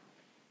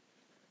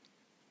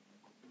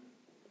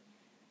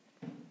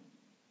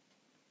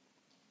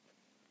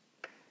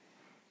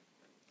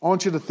 I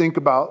want you to think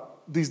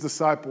about these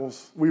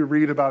disciples we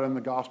read about in the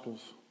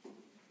Gospels.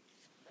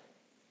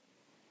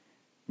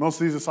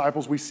 Most of these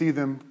disciples, we see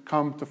them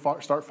come to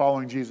start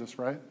following Jesus,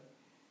 right?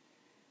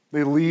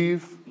 They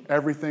leave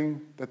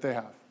everything that they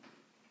have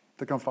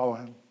to come follow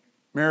him.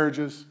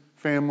 Marriages,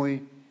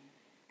 family,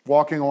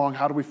 walking along.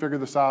 How do we figure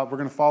this out? We're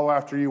going to follow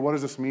after you. What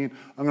does this mean?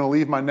 I'm going to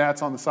leave my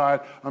nets on the side.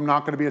 I'm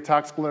not going to be a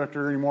tax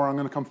collector anymore. I'm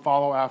going to come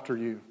follow after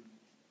you.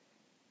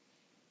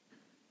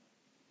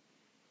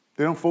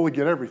 They don't fully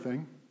get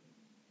everything.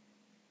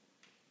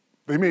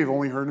 They may have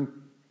only heard him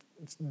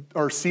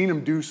or seen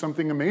him do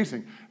something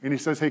amazing. And he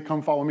says, hey,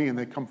 come follow me, and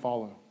they come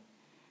follow.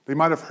 They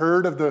might have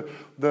heard of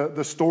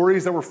the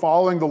stories that were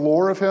following the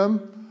lore of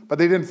him, but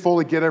they didn't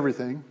fully get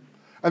everything.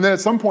 And then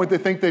at some point, they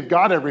think they've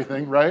got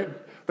everything, right?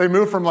 They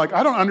move from like,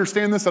 I don't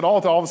understand this at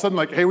all, to all of a sudden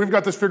like, hey, we've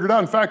got this figured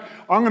out. In fact,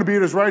 I'm going to be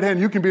at his right hand,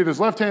 you can be at his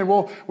left hand.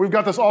 Well, we've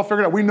got this all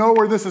figured out. We know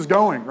where this is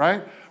going,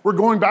 right? We're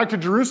going back to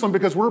Jerusalem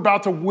because we're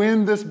about to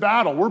win this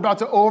battle. We're about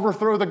to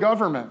overthrow the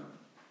government.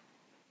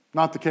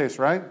 Not the case,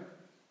 right?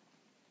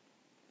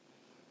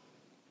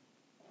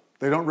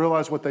 They don't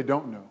realize what they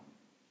don't know.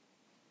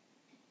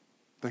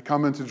 They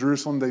come into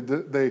Jerusalem,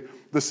 they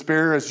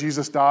despair as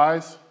Jesus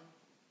dies.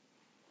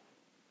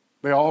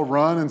 They all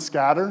run and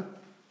scatter,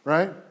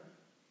 right?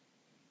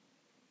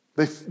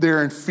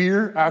 They're in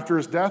fear after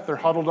his death. They're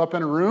huddled up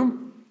in a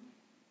room.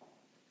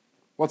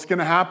 What's going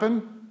to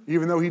happen?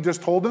 Even though he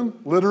just told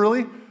them,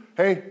 literally,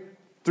 hey,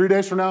 3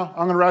 days from now,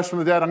 I'm going to rise from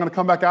the dead. I'm going to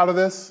come back out of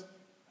this.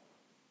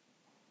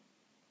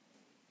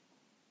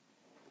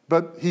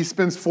 But he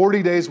spends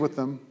 40 days with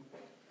them.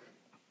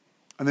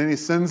 And then he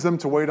sends them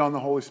to wait on the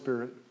Holy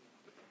Spirit.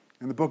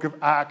 And the book of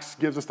Acts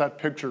gives us that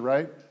picture,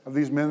 right? Of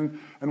these men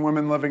and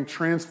women living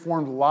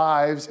transformed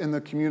lives in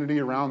the community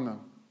around them.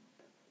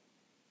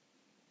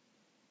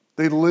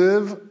 They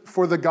live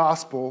for the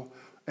gospel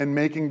and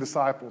making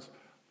disciples.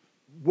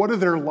 What do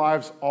their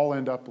lives all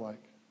end up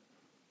like?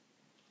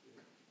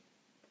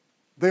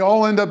 They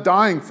all end up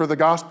dying for the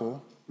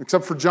gospel,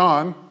 except for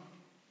John,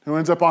 who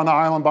ends up on the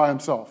island by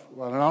himself.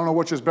 Well, I don't know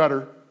which is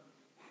better.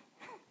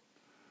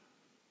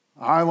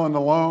 Island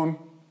alone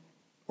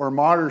or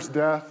martyr's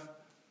death.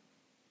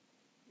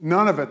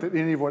 None of it that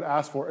any of would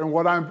ask for. And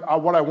what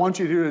I want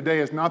you to do today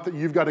is not that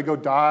you've got to go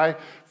die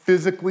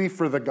physically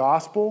for the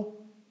gospel,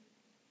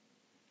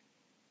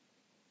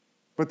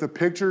 but the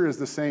picture is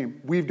the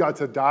same. We've got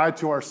to die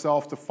to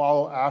ourselves to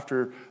follow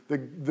after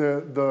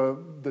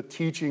the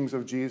teachings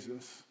of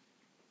Jesus.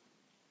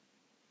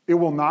 It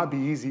will not be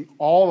easy.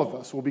 All of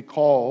us will be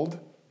called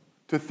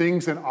to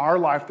things in our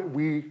life that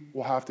we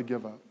will have to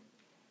give up.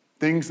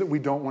 Things that we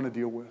don't want to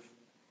deal with.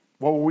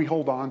 What will we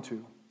hold on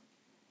to?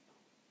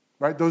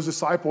 Right? Those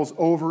disciples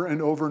over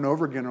and over and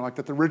over again are like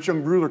that. The rich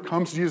young ruler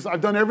comes to Jesus.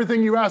 I've done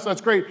everything you asked. That's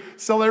great.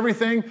 Sell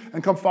everything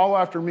and come follow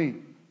after me.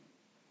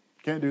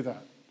 Can't do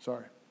that.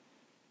 Sorry.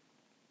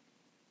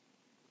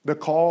 The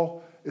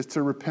call is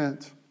to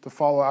repent, to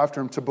follow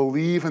after him, to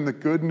believe in the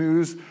good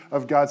news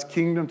of God's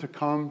kingdom to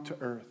come to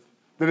earth.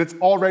 That it's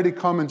already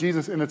come in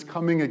Jesus and it's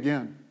coming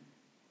again.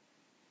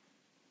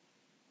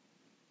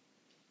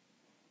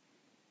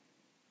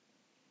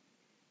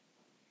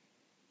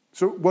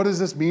 So what does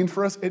this mean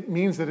for us? It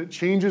means that it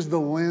changes the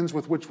lens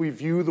with which we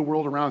view the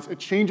world around us. It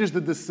changes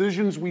the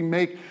decisions we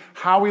make,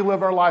 how we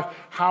live our life,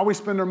 how we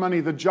spend our money,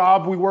 the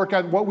job we work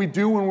at, what we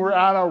do when we're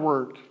at our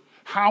work,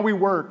 how we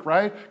work,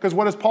 right? Because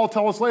what does Paul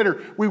tell us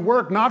later? We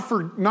work not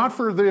for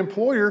the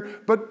employer,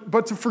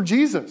 but for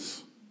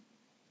Jesus.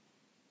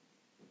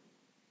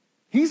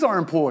 He's our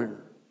employer.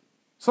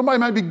 Somebody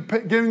might be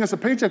giving us a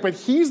paycheck, but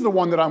he's the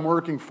one that I'm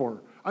working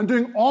for. I'm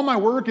doing all my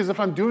work as if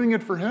I'm doing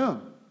it for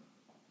him.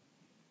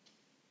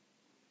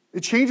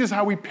 It changes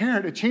how we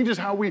parent. It changes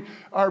how we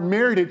are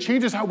married. It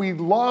changes how we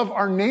love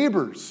our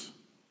neighbors.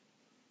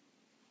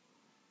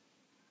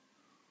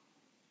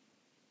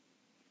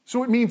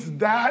 So it means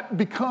that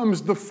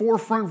becomes the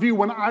forefront view.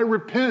 When I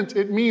repent,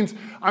 it means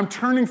I'm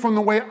turning from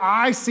the way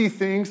I see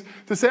things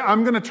to say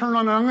I'm going to turn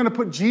on and I'm going to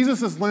put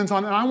Jesus' lens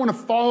on and I want to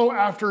follow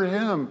after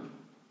him.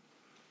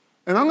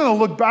 And I'm going to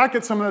look back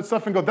at some of that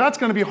stuff and go, that's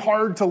going to be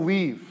hard to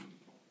leave.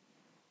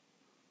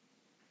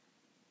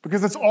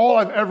 Because it's all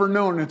I've ever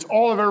known, and it's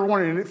all I've ever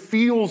wanted, and it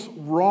feels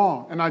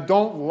wrong, and I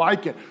don't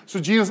like it. So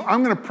Jesus,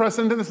 I'm going to press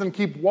into this and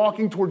keep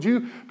walking towards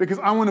you because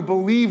I want to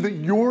believe that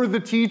you're the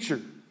teacher.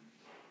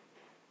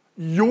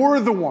 You're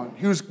the one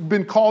who's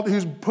been called,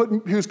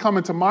 who's come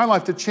into my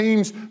life to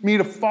change me,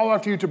 to follow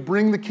after you, to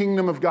bring the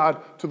kingdom of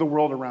God to the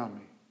world around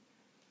me.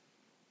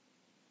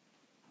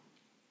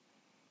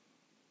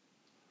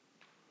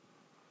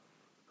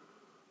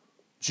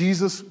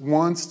 Jesus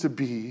wants to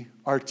be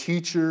our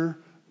teacher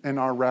and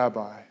our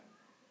rabbi.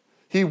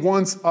 He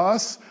wants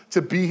us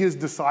to be his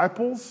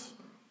disciples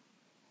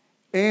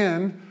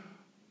and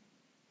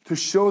to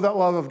show that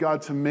love of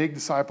God, to make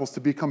disciples,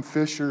 to become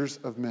fishers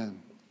of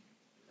men.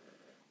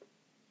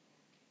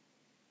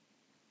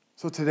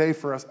 So today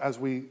for us, as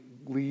we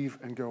leave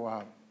and go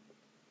out,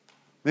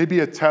 maybe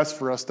a test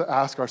for us to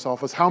ask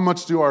ourselves is, how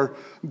much do our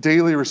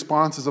daily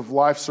responses of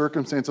life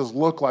circumstances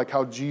look like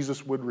how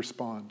Jesus would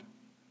respond?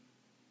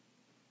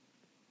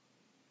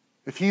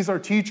 If he's our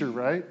teacher,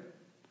 right?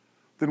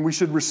 Then we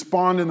should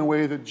respond in the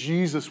way that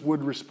Jesus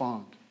would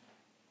respond.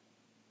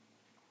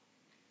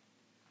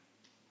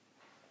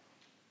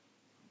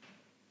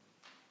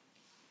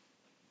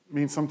 It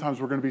means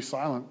sometimes we're going to be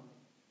silent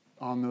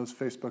on those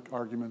Facebook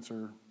arguments,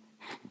 or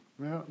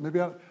maybe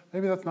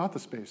that's not the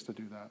space to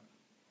do that.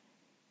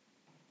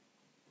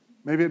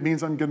 Maybe it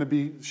means I'm going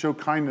to show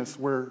kindness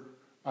where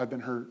I've been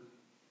hurt.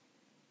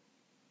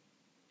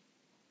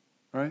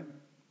 Right?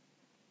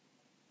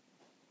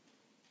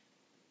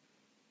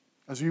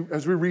 As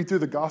we read through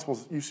the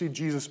Gospels, you see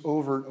Jesus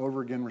over and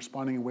over again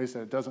responding in ways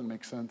that it doesn't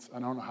make sense. I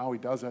don't know how he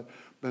does it,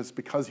 but it's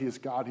because he is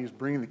God. He's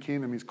bringing the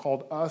kingdom. He's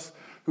called us,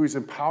 who he's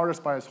empowered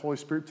us by his Holy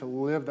Spirit, to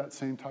live that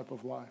same type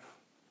of life.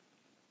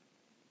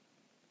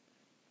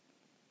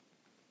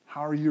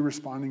 How are you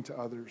responding to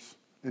others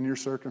in your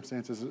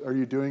circumstances? Are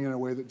you doing it in a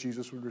way that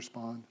Jesus would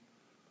respond?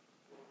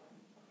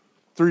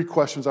 3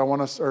 questions I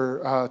want us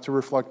to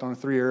reflect on,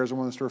 3 areas I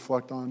want us to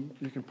reflect on.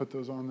 You can put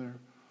those on there.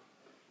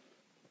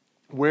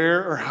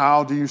 Where or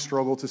how do you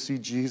struggle to see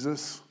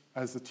Jesus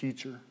as the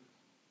teacher?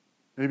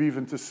 Maybe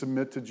even to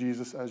submit to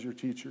Jesus as your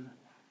teacher.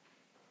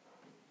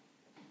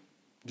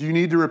 Do you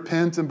need to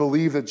repent and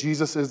believe that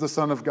Jesus is the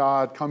Son of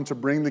God, come to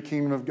bring the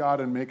kingdom of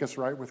God and make us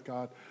right with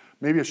God?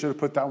 Maybe I should have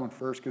put that one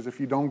first, because if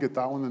you don't get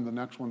that one, then the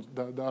next one,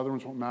 the other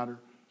ones won't matter.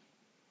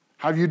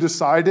 Have you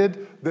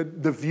decided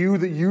that the view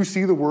that you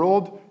see the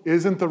world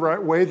isn't the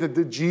right way,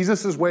 that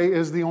Jesus' way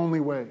is the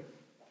only way?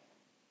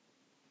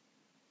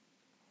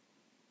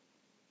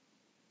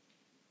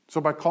 So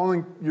by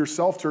calling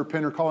yourself to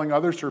repent or calling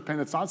others to repent,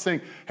 it's not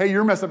saying, hey,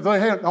 you're messed up. It's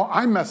like, hey, no,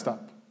 I'm messed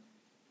up.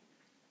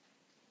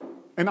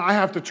 And I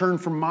have to turn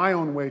from my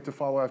own way to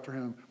follow after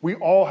him. We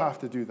all have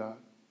to do that.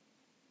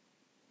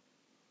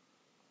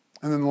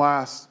 And then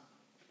last,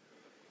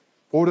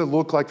 what would it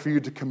look like for you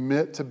to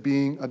commit to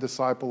being a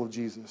disciple of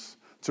Jesus?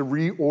 To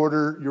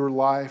reorder your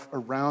life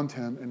around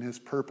him and his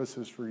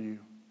purposes for you?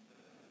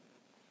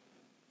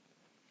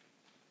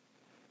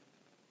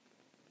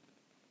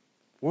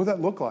 What would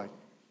that look like?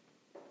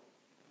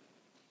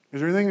 Is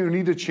there anything you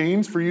need to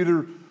change for you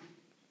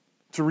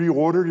to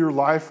reorder your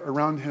life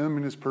around him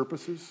and his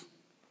purposes?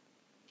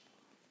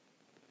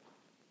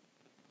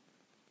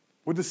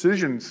 What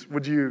decisions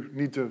would you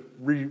need to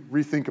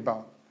rethink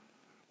about?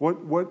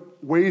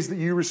 What ways that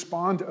you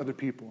respond to other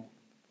people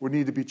would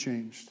need to be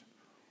changed?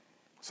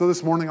 So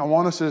this morning, I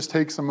want us to just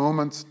take some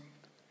moments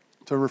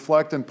to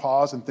reflect and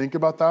pause and think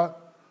about that.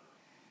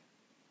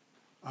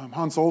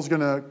 Hans Sol's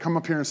going to come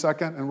up here in a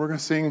second, and we're going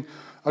to sing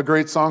a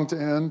great song to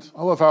end.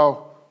 I love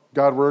how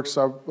God works.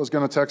 I was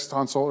going to text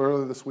Hans Sol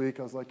earlier this week.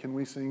 I was like, can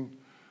we sing,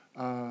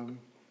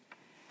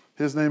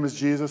 His name is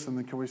Jesus, and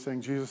then can we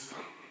sing Jesus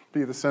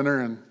be the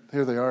center? And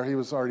here they are. He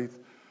was already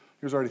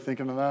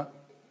thinking of that.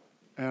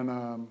 And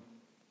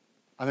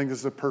I think this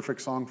is a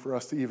perfect song for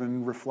us to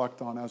even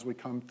reflect on as we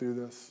come through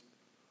this.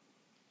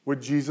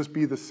 Would Jesus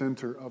be the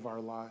center of our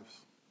lives?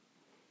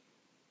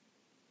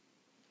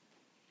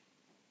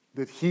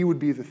 That He would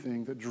be the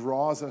thing that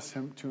draws us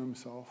to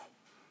Himself.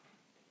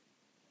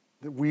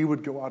 That we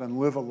would go out and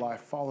live a life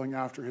following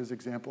after His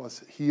example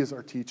as He is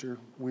our teacher.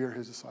 We are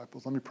His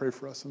disciples. Let me pray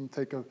for us and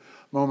take a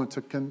moment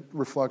to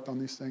reflect on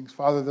these things.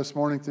 Father, this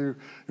morning through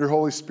your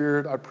Holy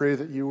Spirit, I pray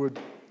that you would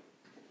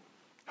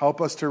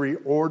help us to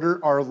reorder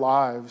our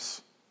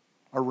lives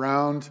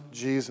around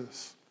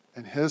Jesus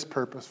and His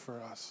purpose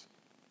for us.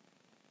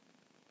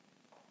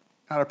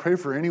 God, I pray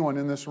for anyone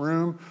in this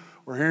room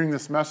or hearing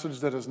this message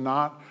that has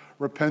not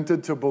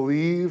repented to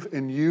believe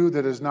in you,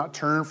 that has not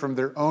turned from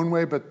their own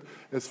way, but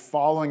is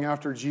following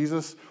after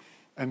Jesus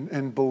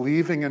and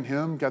believing in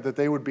Him, God, that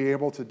they would be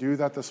able to do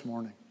that this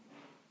morning,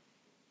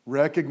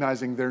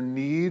 recognizing their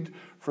need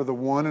for the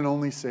one and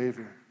only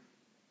Savior,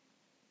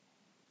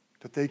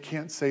 that they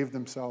can't save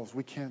themselves.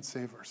 We can't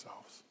save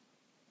ourselves.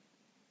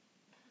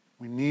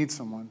 We need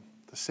someone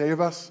to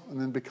save us and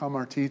then become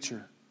our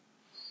teacher.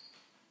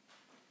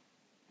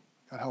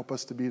 God, help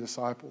us to be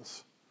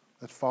disciples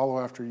that follow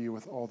after you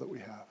with all that we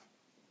have.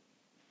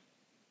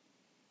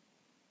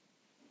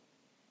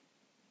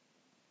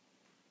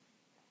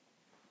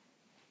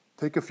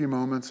 Take a few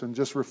moments and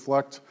just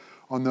reflect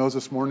on those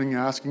this morning,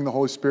 asking the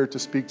Holy Spirit to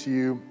speak to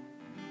you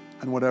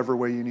in whatever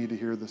way you need to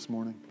hear this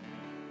morning.